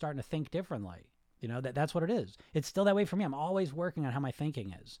process of starting to think differently. You know, that's what it is. It's still that way for me. I'm always working on how my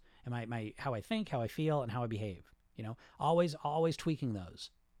thinking is and my how I think, how I feel, and how I behave. You know, always tweaking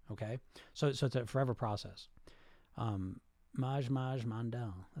those. Okay. So it's a forever process. Maj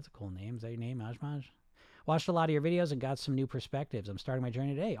Mandel. That's a cool name. Is that your name, Maj? Watched a lot of your videos and got some new perspectives. I'm starting my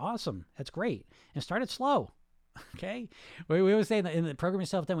journey today. Awesome. That's great. And start it slow. Okay. We always say in the program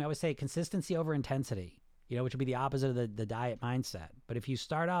yourself, then we always say consistency over intensity, you know, which would be the opposite of the diet mindset. But if you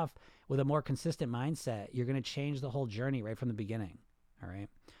start off with a more consistent mindset, you're going to change the whole journey right from the beginning. All right.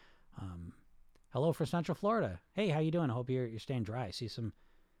 Hello from Central Florida. Hey, how you doing? I hope you're staying dry. I see some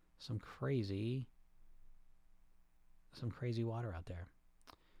crazy water out there.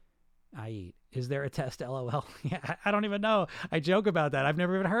 I eat. Is there a test? LOL. Yeah, I don't even know. I joke about that. I've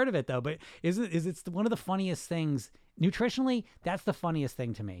never even heard of it though. But it's one of the funniest things nutritionally. That's the funniest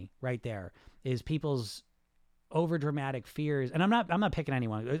thing to me right there is people's over dramatic fears. And I'm not picking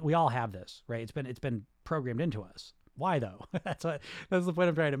anyone. We all have this, right? It's been programmed into us. Why though? That's the point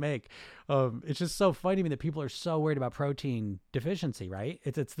I'm trying to make. It's just so funny to me that people are so worried about protein deficiency, right?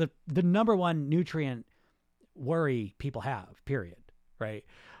 It's the number one nutrient worry people have, period. Right.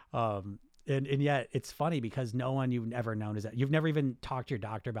 And yet it's funny because no one you've ever known is that you've never even talked to your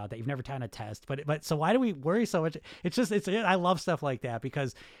doctor about that. You've never taken a test, but so why do we worry so much? I love stuff like that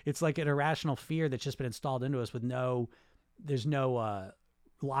because it's like an irrational fear that's just been installed into us with there's no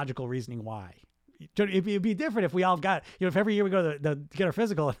logical reasoning why. It'd be different if we all got, if every year we go to get our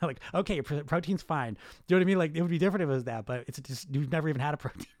physical and they're like, okay, your protein's fine. Do you know what I mean? Like it would be different if it was that, but it's just, you've never even had a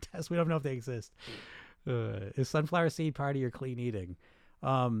protein test. We don't know if they exist. Is sunflower seed part of your clean eating?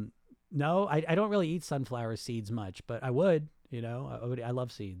 No, I don't really eat sunflower seeds much, but I would, I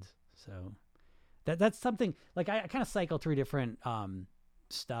love seeds. So that's something like I kind of cycle through different,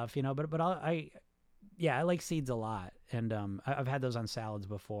 stuff, but I like seeds a lot. And, I've had those on salads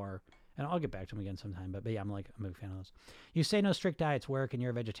before and I'll get back to them again sometime, but yeah, I'm a big fan of those. You say no strict diets work and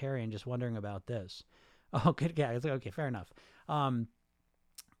you're a vegetarian, just wondering about this. Oh, good guy. It's like, okay, fair enough.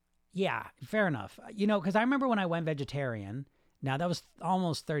 Yeah, fair enough. Cause I remember when I went vegetarian. Now, that was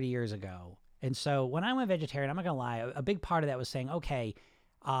almost 30 years ago. And so when I went vegetarian, I'm not going to lie, a big part of that was saying, okay,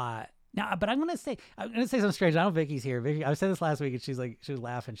 now, but I'm going to say something strange. I know Vicky's here. Vicky, I said this last week and she was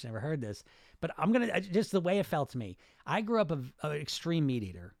laughing. She never heard this, but I'm going to, just the way it felt to me. I grew up an extreme meat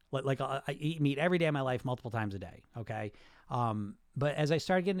eater. I eat meat every day of my life, multiple times a day. Okay. But as I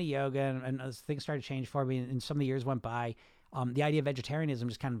started getting into yoga and as things started to change for me and some of the years went by, the idea of vegetarianism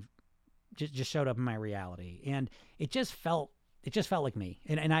just kind of just showed up in my reality. And it just felt like me.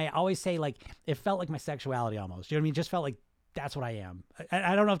 And I always say, like, it felt like my sexuality almost. You know what I mean? It just felt like that's what I am.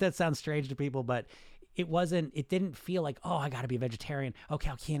 I don't know if that sounds strange to people, but it didn't feel like, oh, I got to be a vegetarian. Okay,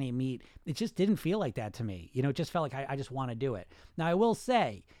 I can't eat meat. It just didn't feel like that to me. It just felt like I just want to do it. Now, I will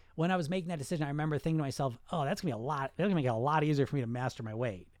say, when I was making that decision, I remember thinking to myself, oh, that's going to make it a lot easier for me to master my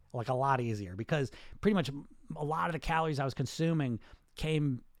weight. Like a lot easier, because pretty much a lot of the calories I was consuming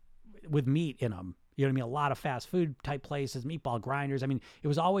came with meat in them. You know what I mean? A lot of fast food type places, meatball grinders. I mean, it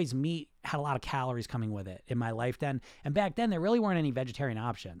was always meat, had a lot of calories coming with it in my life then. And back then, there really weren't any vegetarian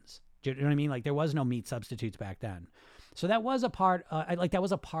options. Do you know what I mean? Like there was no meat substitutes back then. So that was a part, that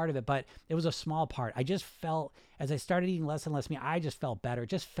was a part of it, but it was a small part. I just felt, as I started eating less and less meat, I just felt better. It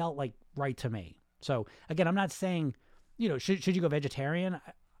just felt like right to me. So again, I'm not saying, should you go vegetarian?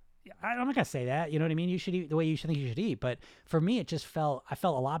 I'm not going to say that, you know what I mean? You should eat the way you should think you should eat. But for me, I felt a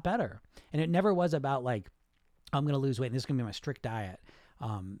lot better. And it never was about like, I'm going to lose weight and this is going to be my strict diet.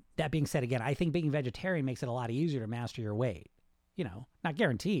 That being said, again, I think being vegetarian makes it a lot easier to master your weight. Not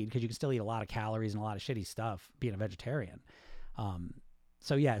guaranteed because you can still eat a lot of calories and a lot of shitty stuff being a vegetarian.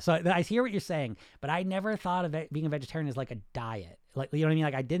 So I hear what you're saying, but I never thought of being a vegetarian as like a diet. Like, you know what I mean?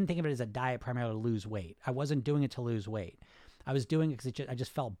 Like I didn't think of it as a diet primarily to lose weight. I wasn't doing it to lose weight. I was doing it because I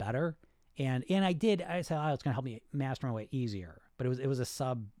just felt better. And I said, oh, it's going to help me master my weight easier, but it was a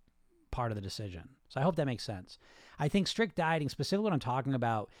sub part of the decision. So I hope that makes sense. I think strict dieting, specifically what I'm talking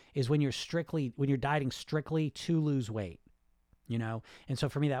about, is when you're dieting strictly to lose weight, And so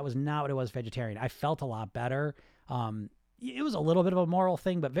for me, that was not what it was vegetarian. I felt a lot better. it was a little bit of a moral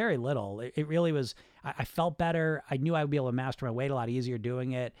thing, but very little. It really was. I felt better. I knew I would be able to master my weight a lot easier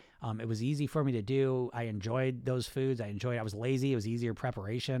doing it. It was easy for me to do. I enjoyed those foods. I was lazy. It was easier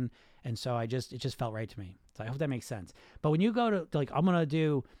preparation. And so it just felt right to me. So I hope that makes sense. But when you go to like, I'm going to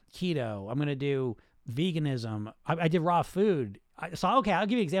do keto, I'm going to do veganism. I did raw food. Okay, I'll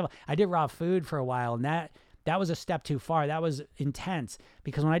give you an example. I did raw food for a while, and that was a step too far. That was intense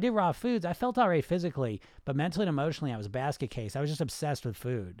because when I did raw foods, I felt all right physically, but mentally and emotionally, I was a basket case. I was just obsessed with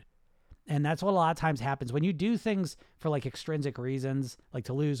food. And that's what a lot of times happens when you do things for like extrinsic reasons, like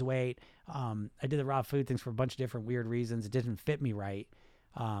to lose weight. I did the raw food things for a bunch of different weird reasons. It didn't fit me right.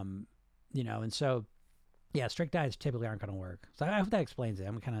 And so, yeah, strict diets typically aren't going to work. So I hope that explains it.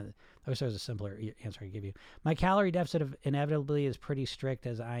 I wish there was a simpler answer I could give you. My calorie deficit inevitably is pretty strict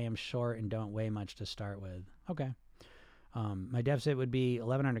as I am short and don't weigh much to start with. Okay. My deficit would be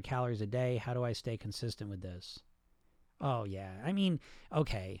 1,100 calories a day. How do I stay consistent with this? Oh, yeah. I mean,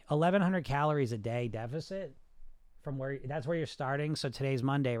 okay, 1,100 calories a day deficit that's where you're starting. So today's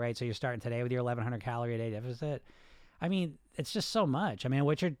Monday, right? So you're starting today with your 1,100 calorie a day deficit. I mean, it's just so much. I mean,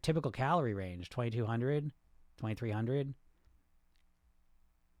 what's your typical calorie range? 2,200, 2,300?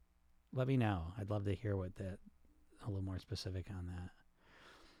 Let me know. I'd love to hear a little more specific on that.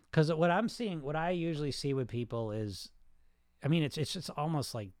 Because what I usually see with people is, I mean, it's just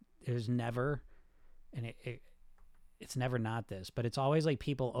almost like there's never, and it's never not this, but it's always like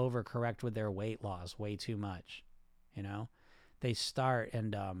people overcorrect with their weight loss way too much. You know, they start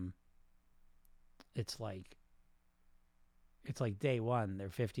and it's like day one, they're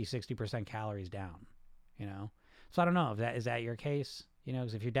 50-60% calories down. You know, so I don't know if is that your case. You know,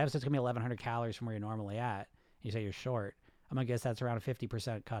 because if your deficit's gonna be 1,100 calories from where you're normally at, you say you're short, I'm gonna guess that's around a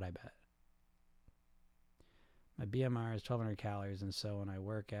 50% cut. I bet. My BMR is 1,200 calories, and so when I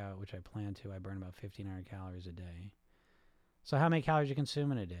work out, which I plan to, I burn about 1,500 calories a day. So how many calories you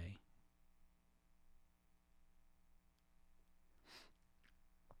consume in a day?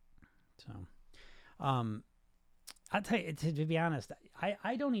 So, I'll tell you, to be honest,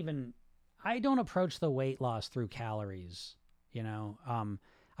 I don't approach the weight loss through calories. You know,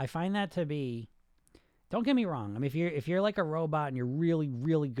 I find that to be, don't get me wrong. I mean, if you're like a robot and you're really,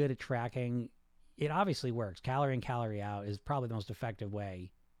 really good at tracking, it obviously works. Calorie in, calorie out is probably the most effective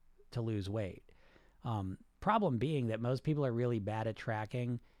way to lose weight. Problem being that most people are really bad at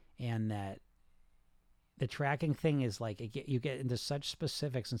tracking, and that the tracking thing is like, you get into such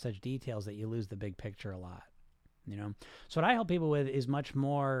specifics and such details that you lose the big picture a lot. You know, so what I help people with is much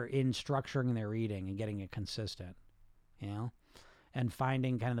more in structuring their eating and getting it consistent, you know, and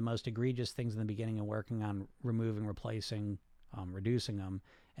finding kind of the most egregious things in the beginning and working on removing, replacing, reducing them,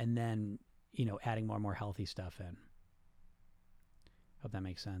 and then, you know, adding more and more healthy stuff in. Hope that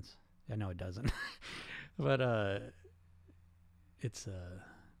makes sense. I know it doesn't, but it's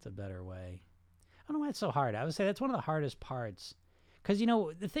a better way. I don't know why it's so hard. I would say that's one of the hardest parts, because, you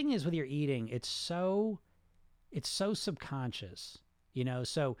know, the thing is with your eating, it's so subconscious, you know,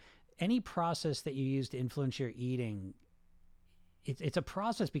 so any process that you use to influence your eating, it's a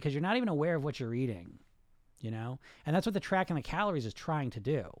process because you're not even aware of what you're eating, you know, and that's what the tracking the calories is trying to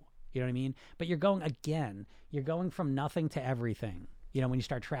do. You know what I mean? But you're going from nothing to everything, you know, when you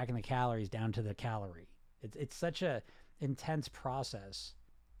start tracking the calories down to the calorie. It's such a intense process.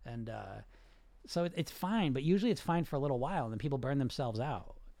 And so it's fine, but usually it's fine for a little while, and then people burn themselves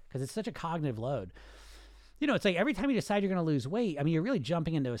out because it's such a cognitive load. You know, it's like every time you decide you're going to lose weight, I mean, you're really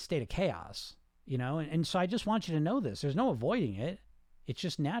jumping into a state of chaos, you know? And so I just want you to know this. There's no avoiding it. It's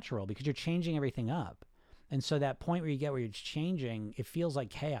just natural because you're changing everything up. And so that point where you get where you're changing, it feels like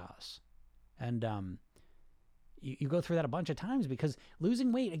chaos. And you go through that a bunch of times because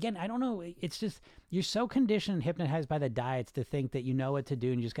losing weight, again, I don't know. It's just, you're so conditioned and hypnotized by the diets to think that you know what to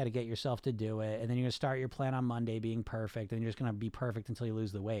do and you just got to get yourself to do it. And then you're going to start your plan on Monday being perfect, and you're just going to be perfect until you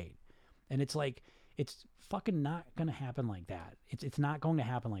lose the weight. And it's like, it's fucking not going to happen like that. It's not going to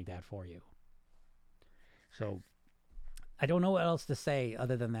happen like that for you. So I don't know what else to say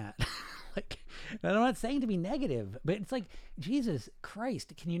other than that. Like, I'm not saying to be negative, but it's like, Jesus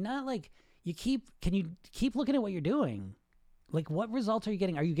Christ, can you not can you keep looking at what you're doing? Like, what results are you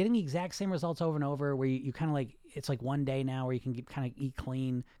getting? Are you getting the exact same results over and over where you kind of like, it's like one day now where you can kind of eat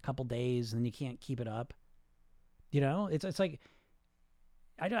clean a couple days and then you can't keep it up? You know, it's like,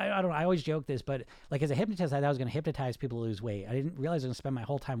 I don't I always joke this, but like as a hypnotist, I thought I was going to hypnotize people to lose weight. I didn't realize I was going to spend my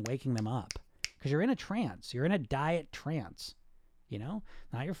whole time waking them up, because you're in a trance. You're in a diet trance, you know,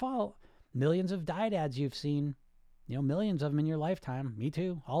 not your fault. Millions of diet ads you've seen, you know, millions of them in your lifetime. Me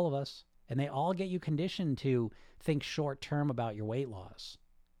too, all of us. And they all get you conditioned to think short term about your weight loss,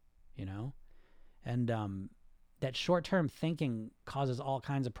 you know? And that short-term thinking causes all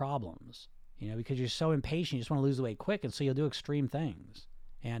kinds of problems, because you're so impatient. You just want to lose the weight quick. And so you'll do extreme things.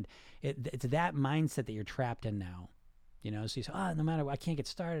 And it's that mindset that you're trapped in now. So you say, no matter what, I can't get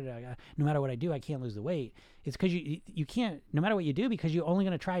started. No matter what I do, I can't lose the weight. It's because you can't, no matter what you do, because you're only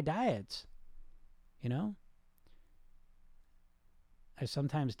going to try diets. I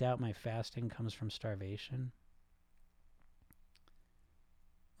sometimes doubt my fasting comes from starvation.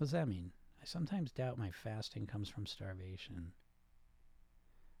 What does that mean? I sometimes doubt my fasting comes from starvation.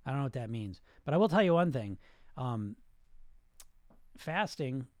 I don't know what that means. But I will tell you one thing.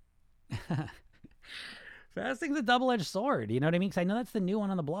 Fasting... Fasting's a double-edged sword, you know what I mean? Because I know that's the new one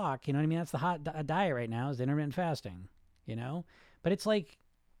on the block, you know what I mean? That's the hot diet right now, is intermittent fasting, But it's like...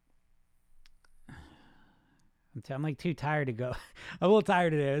 I'm like too tired to go. I'm a little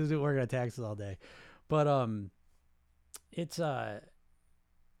tired today. I was working on taxes all day. But it's here,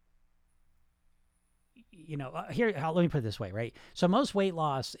 let me put it this way, right? So most weight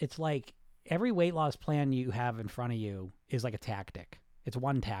loss, it's like every weight loss plan you have in front of you is like a tactic. It's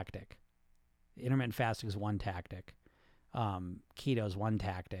one tactic. Intermittent fasting is one tactic. Keto is one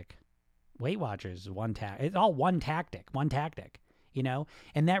tactic. Weight Watchers is one tactic. It's all one tactic,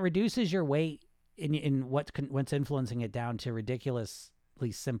 and that reduces your weight in what's influencing it down to ridiculously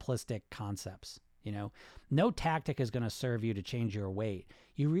simplistic concepts. No tactic is going to serve you to change your weight.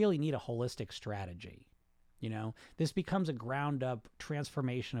 You really need a holistic strategy. This becomes a ground up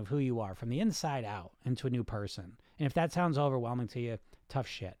transformation of who you are from the inside out into a new person. And if that sounds overwhelming to you, tough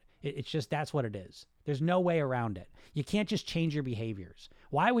shit. It's just, that's what it is. There's no way around it. You can't just change your behaviors.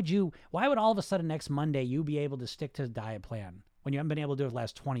 Why would all of a sudden next Monday you be able to stick to a diet plan when you haven't been able to do it the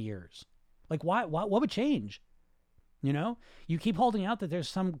last 20 years? Like, what would change? You keep holding out that there's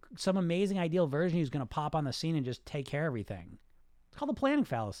some amazing ideal version who's going to pop on the scene and just take care of everything. It's called the planning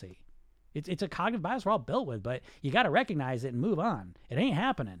fallacy. It's a cognitive bias we're all built with, but you got to recognize it and move on. It ain't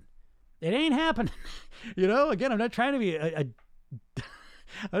happening. It ain't happening. Again, I'm not trying to be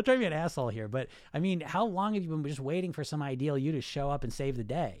I'm not trying to be an asshole here, but I mean, how long have you been just waiting for some ideal you to show up and save the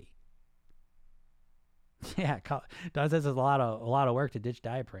day? Yeah, Don says it's a lot of work to ditch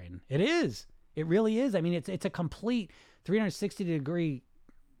diet brain. It is. It really is. I mean, it's a complete 360-degree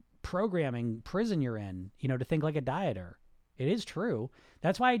programming prison you're in, to think like a dieter. It is true.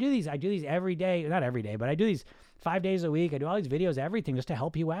 That's why I do these. I do these every day. Not every day, but I do these 5 days a week. I do all these videos, everything, just to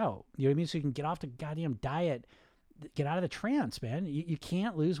help you out. You know what I mean? So you can get off the goddamn diet, get out of the trance, man. You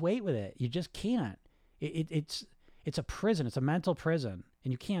can't lose weight with it. You just can't. It's a prison. It's a mental prison.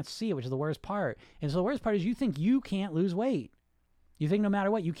 And you can't see it, which is the worst part. And so the worst part is you think you can't lose weight. You think no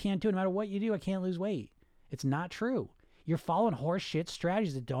matter what, you can't do it. No matter what you do, I can't lose weight. It's not true. You're following horse shit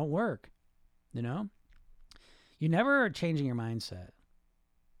strategies that don't work. You never are changing your mindset.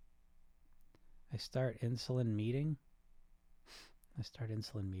 I start insulin meeting. What's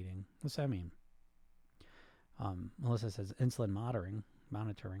that mean? Melissa says insulin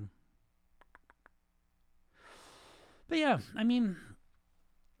monitoring. But yeah, I mean,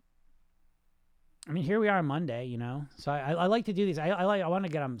 here we are on Monday, So I like to do these. I want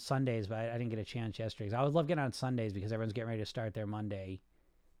to get on Sundays, but I didn't get a chance yesterday. I would love getting on Sundays because everyone's getting ready to start their Monday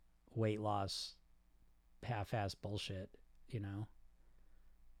weight loss half-ass bullshit,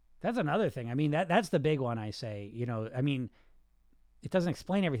 That's another thing. I mean, that's the big one I say, it doesn't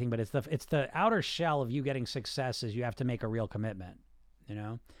explain everything, but it's the outer shell of you getting success is you have to make a real commitment,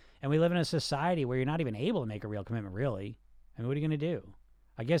 And we live in a society where you're not even able to make a real commitment, really. I mean, what are you going to do?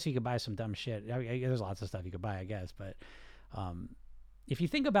 I guess you could buy some dumb shit. There's lots of stuff you could buy, I guess. But if you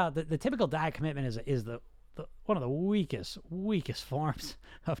think about the typical diet commitment is the one of the weakest forms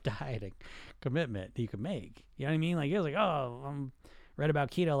of dieting commitment that you could make. You know what I mean? Like, it was like, I read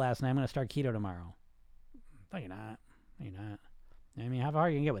about keto last night. I'm going to start keto tomorrow. No, you're not. I mean, how far are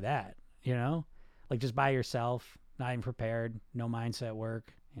you going to get with that? Like just by yourself, not even prepared, no mindset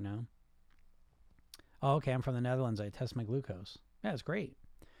work, Oh, okay, I'm from the Netherlands. I test my glucose. Yeah, it's great.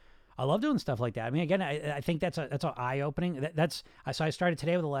 I love doing stuff like that. I mean, again, I think that's an eye-opening. So I started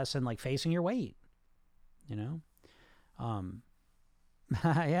today with a lesson like facing your weight, Yeah,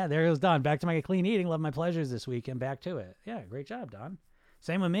 there it was, Don. Back to my clean eating. Love my pleasures this weekend. Back to it. Yeah, great job, Don.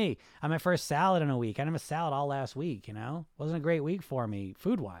 Same with me. I had my first salad in a week. I didn't have a salad all last week, Wasn't a great week for me,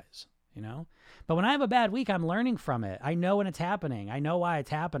 food-wise, But when I have a bad week, I'm learning from it. I know when it's happening. I know why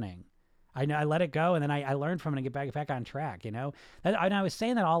it's happening. I know I let it go, and then I learned from it and get back on track, And I was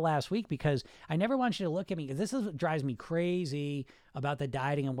saying that all last week because I never want you to look at me, because this is what drives me crazy about the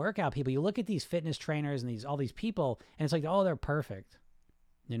dieting and workout people. You look at these fitness trainers and all these people, and it's like, oh, they're perfect,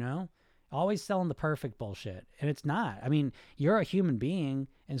 Always selling the perfect bullshit, and it's not. I mean, you're a human being,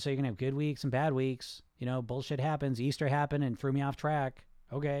 and so you're going to have good weeks and bad weeks, Bullshit happens. Easter happened and threw me off track.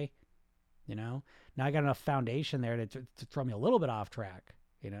 Okay. Now I got enough foundation there to throw me a little bit off track,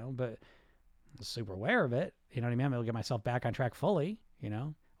 but I'm super aware of it. You know what I mean? I'm able to get myself back on track fully,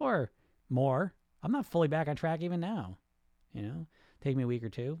 or more. I'm not fully back on track even now, take me a week or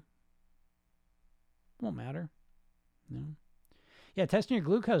two. Won't matter. Yeah, testing your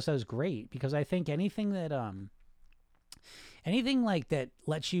glucose is great because I think anything like that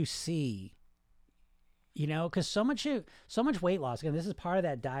lets you see, because so much weight loss. Again, this is part of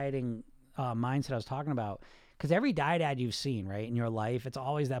that dieting mindset I was talking about. Because every diet ad you've seen, right, in your life, it's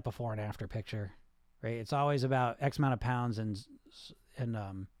always that before and after picture, right? It's always about X amount of pounds and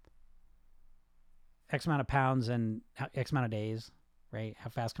X amount of pounds and X amount of days, right? How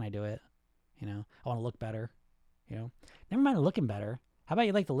fast can I do it? I want to look better. Never mind looking better. How about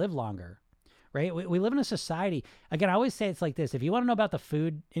you like to live longer, right? We live in a society. Again, I always say it's like this. If you want to know about the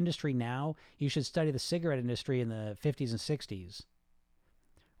food industry now, you should study the cigarette industry in the 50s and 60s,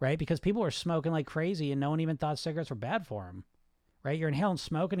 right? Because people were smoking like crazy and no one even thought cigarettes were bad for them, right? You're inhaling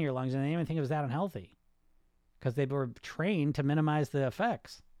smoke into your lungs and they didn't even think it was that unhealthy because they were trained to minimize the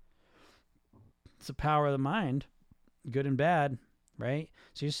effects. It's the power of the mind, good and bad, right?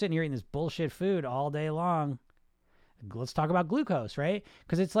 So you're sitting here eating this bullshit food all day long. Let's talk about glucose, right?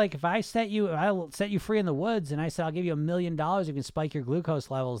 Because it's like if I'll set you free in the woods and I said, I'll give you $1 million if you can spike your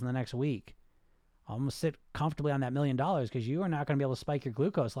glucose levels in the next week. I'm going to sit comfortably on that $1 million because you are not going to be able to spike your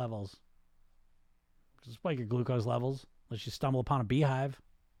glucose levels. Just spike your glucose levels unless you stumble upon a beehive.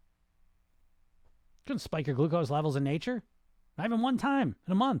 You couldn't spike your glucose levels in nature. Not even one time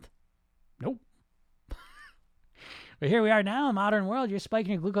in a month. Nope. But here we are now in the modern world. You're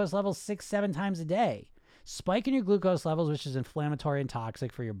spiking your glucose levels 6-7 times a day. Spiking your glucose levels, which is inflammatory and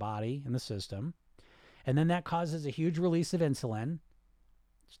toxic for your body and the system. And then that causes a huge release of insulin.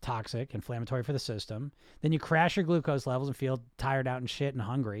 It's toxic, inflammatory for the system. Then you crash your glucose levels and feel tired out and shit and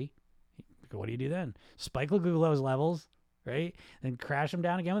hungry. What do you do then? Spike the glucose levels, right? Then crash them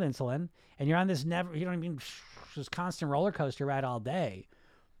down again with insulin. And you're on this this constant roller coaster ride all day.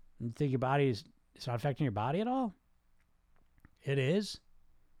 And you think it's not affecting your body at all? It is.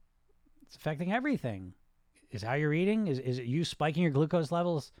 It's affecting everything. Is how you're eating? Is it you spiking your glucose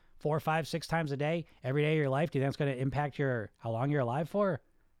levels 4, 5, 6 times a day, every day of your life? Do you think it's going to impact how long you're alive for?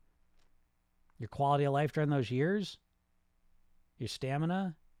 Your quality of life during those years? Your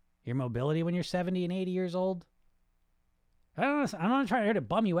stamina? Your mobility when you're 70 and 80 years old? I'm not trying here to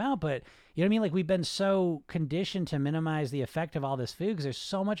bum you out, but you know what I mean? Like we've been so conditioned to minimize the effect of all this food because there's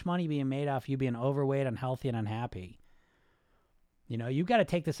so much money being made off you being overweight, unhealthy, and unhappy. You've got to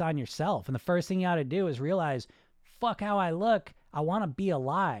take this on yourself. And the first thing you ought to do is realize, fuck how I look. I want to be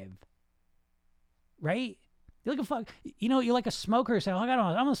alive. Right? You're like a fuck. You're like a smoker saying, I'm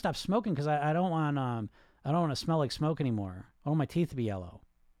going to stop smoking because I don't want to smell like smoke anymore. I want my teeth to be yellow.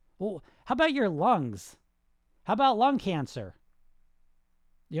 Well, how about your lungs? How about lung cancer?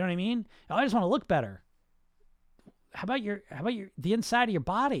 You know what I mean? I just want to look better. How about the inside of your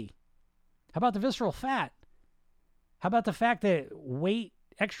body? How about the visceral fat? How about the fact that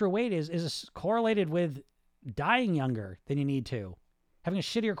extra weight is correlated with dying younger than you need to, having a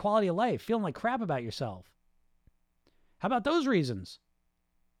shittier quality of life, feeling like crap about yourself? How about those reasons?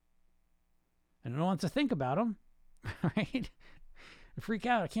 And I don't want to think about them, right? I freak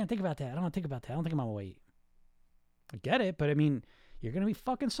out. I can't think about that. I don't want to think about that. I don't think I'm overweight. I get it, but I mean, you're going to be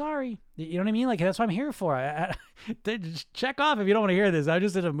fucking sorry. You know what I mean? Like, that's what I'm here for. Just check off if you don't want to hear this. I'm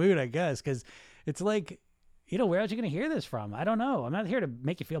just in a mood, I guess, because it's like, where else are you going to hear this from? I don't know. I'm not here to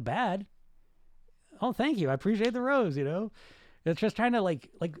make you feel bad. Oh, thank you. I appreciate the rose, It's just trying to like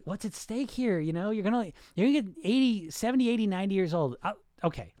what's at stake here, You're going to get 70, 80, 90 years old.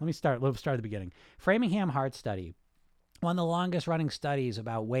 Okay, let's start at the beginning. Framingham Heart Study. One of the longest running studies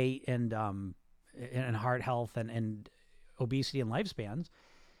about weight and heart health and obesity and lifespans.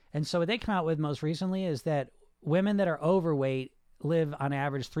 And so what they come out with most recently is that women that are overweight live on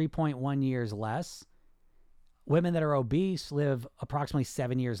average 3.1 years less. Women that are obese live approximately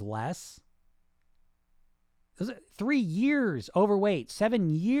 7 years less. 3 years overweight, 7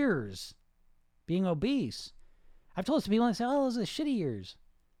 years being obese. I've told this to people and they say, oh, those are the shitty years.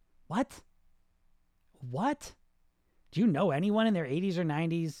 What? Do you know anyone in their 80s or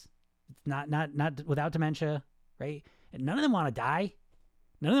 90s, not without dementia, right? And none of them want to die.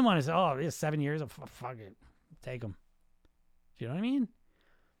 None of them want to say, oh, it's 7 years. Fuck it. Take them. Do you know what I mean?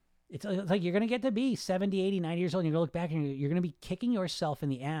 It's like you're going to get to be 70, 80, 90 years old, and you're going to look back and you're going to be kicking yourself in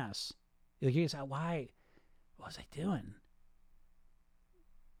the ass. You're going to say, why? What was I doing?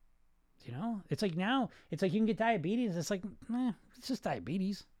 It's like now, it's like you can get diabetes. It's like, it's just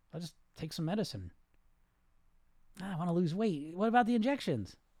diabetes. I'll just take some medicine. I want to lose weight. What about the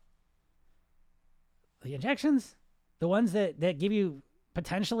injections? The injections? The ones that give you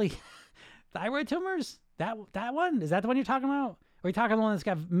potentially thyroid tumors? That one? Is that the one you're talking about? Or are you talking the one that's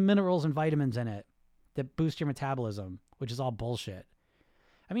got minerals and vitamins in it that boost your metabolism, which is all bullshit?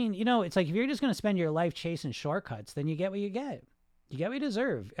 I mean, it's like if you're just going to spend your life chasing shortcuts, then you get what you get. You get what you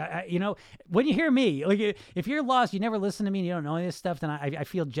deserve. When you hear me, like if you're lost, you never listen to me and you don't know any of this stuff, then I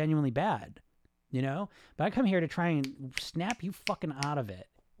feel genuinely bad, But I come here to try and snap you fucking out of it,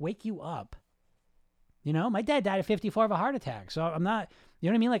 wake you up. My dad died at 54 of a heart attack. So I'm not, you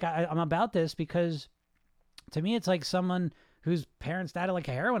know what I mean? Like I'm about this because to me, it's like someone whose parents died of like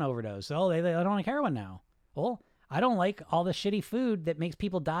a heroin overdose. So they don't like heroin now. Well, I don't like all the shitty food that makes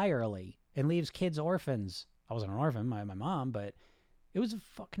people die early and leaves kids orphans. I wasn't an orphan, my mom, but it was a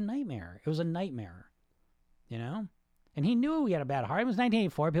fucking nightmare. It was a nightmare, And he knew he had a bad heart. It was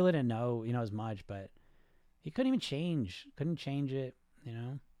 1984. People didn't know, as much, but he couldn't even couldn't change it,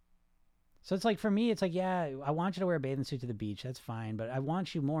 So it's like, for me, it's like, yeah, I want you to wear a bathing suit to the beach. That's fine. But I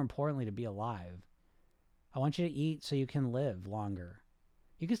want you, more importantly, to be alive. I want you to eat so you can live longer.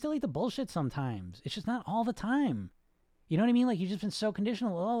 You can still eat the bullshit sometimes. It's just not all the time. You know what I mean? Like, you've just been so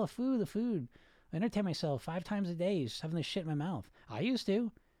conditional. Oh, the food. I entertain myself 5 times a day just having this shit in my mouth. I used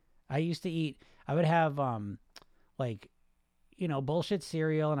to eat, I would have, bullshit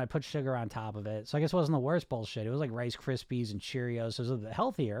cereal, and I'd put sugar on top of it. So I guess it wasn't the worst bullshit. It was like Rice Krispies and Cheerios. So it was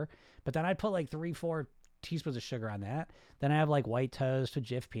healthier. But then I'd put like 3-4 teaspoons of sugar on that. Then I have like white toast with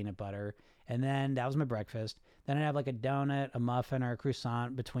Jif peanut butter. And then that was my breakfast. Then I'd have like a donut, a muffin, or a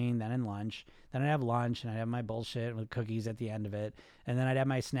croissant between then and lunch. Then I'd have lunch, and I'd have my bullshit with cookies at the end of it. And then I'd have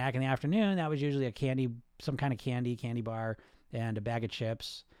my snack in the afternoon. That was usually some kind of candy bar, and a bag of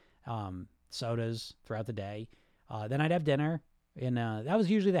chips, sodas throughout the day. Then I'd have dinner. And that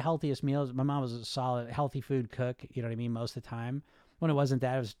was usually the healthiest meals. My mom was a solid, healthy food cook, you know what I mean, most of the time. When it wasn't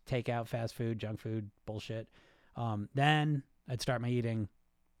that, it was takeout, fast food, junk food, bullshit. Then I'd start my eating.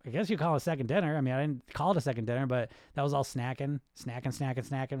 I guess you call it a second dinner. I mean, I didn't call it a second dinner, but that was all snacking for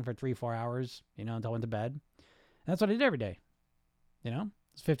 3-4 hours, until I went to bed. And that's what I did every day.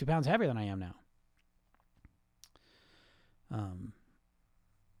 It's 50 pounds heavier than I am now.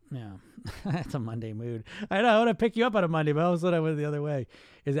 Yeah, that's a Monday mood. I know, I want to pick you up on a Monday, but all of a sudden I went the other way.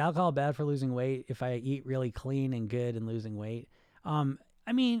 Is alcohol bad for losing weight if I eat really clean and good and losing weight? I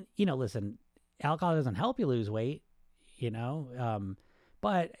mean, listen, alcohol doesn't help you lose weight,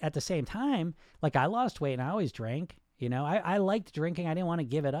 but at the same time, like I lost weight and I always drank, I liked drinking. I didn't want to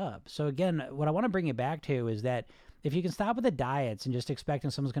give it up. So again, what I want to bring it back to is that if you can stop with the diets and just expecting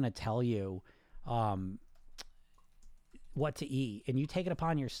someone's going to tell you, what to eat, and you take it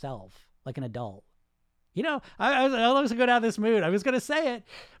upon yourself like an adult. I was go down this mood. I was going to say it,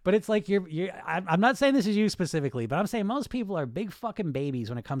 but it's like I'm not saying this is you specifically, but I'm saying most people are big fucking babies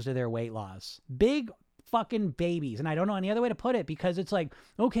when it comes to their weight loss. Big fucking babies. And I don't know any other way to put it, because it's like,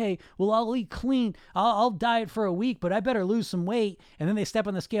 okay, well, I'll eat clean. I'll diet for a week, but I better lose some weight. And then they step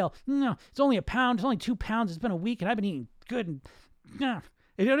on the scale. No, it's only a pound. It's only 2 pounds. It's been a week and I've been eating good. And, you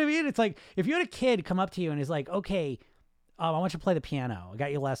know what I mean? It's like, if you had a kid come up to you and is like, okay, I want you to play the piano. I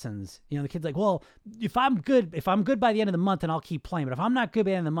got your lessons. The kid's like, well, if I'm good by the end of the month, then I'll keep playing. But if I'm not good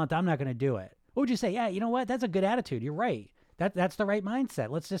by the end of the month, I'm not going to do it. What would you say? Yeah, you know what? That's a good attitude. You're right. That's the right mindset.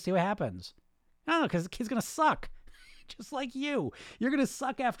 Let's just see what happens. No, because the kid's going to suck. Just like you. You're going to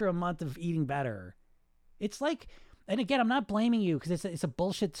suck after a month of eating better. It's like, and again, I'm not blaming you, because it's a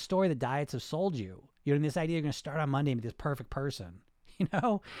bullshit story the diets have sold you. This idea you're going to start on Monday and be this perfect person.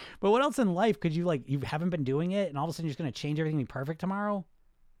 But what else in life could you haven't been doing it, and all of a sudden you're just going to change everything and be perfect tomorrow?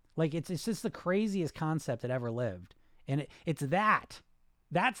 Like, it's just the craziest concept that ever lived. And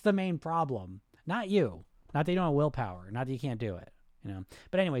that's the main problem. Not you. Not that you don't have willpower. Not that you can't do it.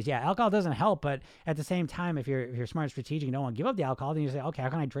 But anyways, yeah, alcohol doesn't help. But at the same time, if you're smart and strategic and don't want to give up the alcohol, then you say, okay, how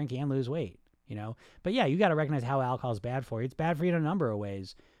can I drink and lose weight? But yeah, you got to recognize how alcohol is bad for you. It's bad for you in a number of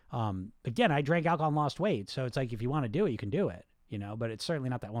ways. Again, I drank alcohol and lost weight. So it's like, if you want to do it, you can do it. But it's certainly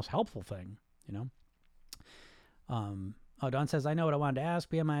not that most helpful thing, Don says, I know what I wanted to ask.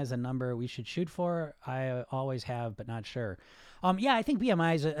 BMI is a number we should shoot for. I always have, but not sure. Yeah, I think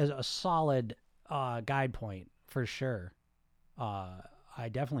BMI is a solid guide point for sure. I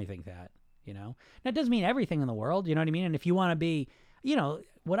definitely think that, That doesn't mean everything in the world, you know what I mean? And if you want to be,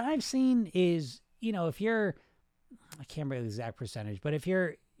 what I've seen is, if you're, I can't remember the exact percentage, but if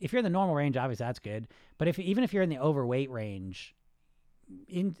you're in the normal range, obviously that's good. But even if you're in the overweight range,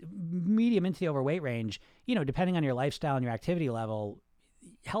 in medium into the overweight range, depending on your lifestyle and your activity level,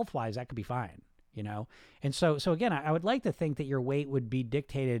 health-wise, that could be fine, And so again, I would like to think that your weight would be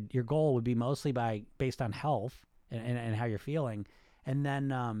dictated, your goal would be mostly based on health and how you're feeling. And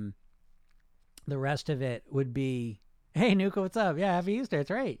then the rest of it would be, hey, Nuka, what's up? Yeah, happy Easter.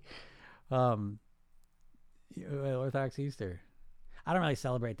 It's right. Orthodox Easter. I don't really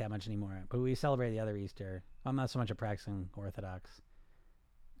celebrate that much anymore, but we celebrate the other Easter. I'm not so much a practicing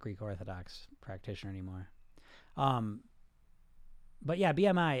Greek Orthodox practitioner anymore. But yeah,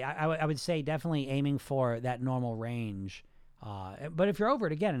 BMI, I would say definitely aiming for that normal range. But if you're over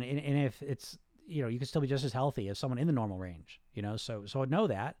it again, and if it's, you can still be just as healthy as someone in the normal range, so know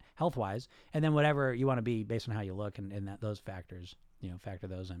that health-wise, and then whatever you want to be based on how you look and those factors, factor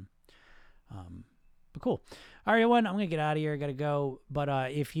those in. But cool. All right, everyone, I'm going to get out of here. I got to go. But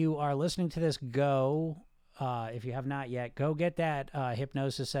if you are listening to this, if you have not yet, go get that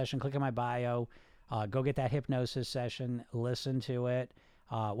hypnosis session. Click on my bio. Go get that hypnosis session. Listen to it.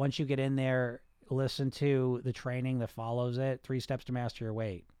 Once you get in there, listen to the training that follows it. 3 steps to master your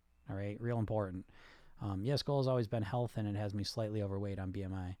weight. All right, real important. Yes, goal has always been health, and it has me slightly overweight on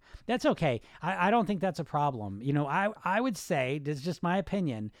BMI. That's okay. I don't think that's a problem. I would say, this is just my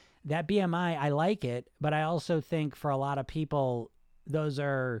opinion, that BMI, I like it, but I also think for a lot of people, those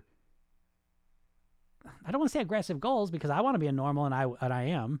are, I don't want to say aggressive goals because I want to be a normal, and I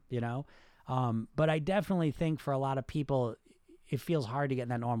am, but I definitely think for a lot of people, it feels hard to get in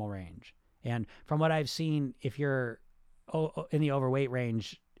that normal range. And from what I've seen, if you're in the overweight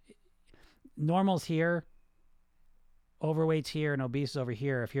range, normal's here, overweight's here, and obese is over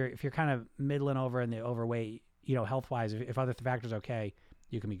here. If you're kind of middling over in the overweight, health-wise, if other factors okay,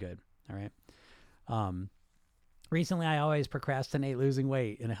 you can be good. All right. Recently, I always procrastinate losing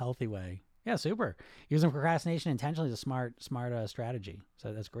weight in a healthy way. Yeah, super. Using procrastination intentionally is a smart strategy.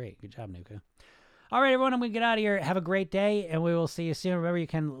 So that's great. Good job, Nuka. All right, everyone, I'm going to get out of here. Have a great day, and we will see you soon. Remember, you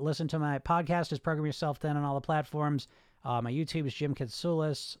can listen to my podcast. Just program yourself then on all the platforms. My YouTube is Jim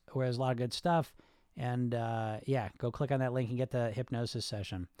Katsoulis, where there's a lot of good stuff. And, go click on that link and get the hypnosis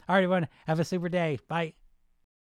session. All right, everyone, have a super day. Bye.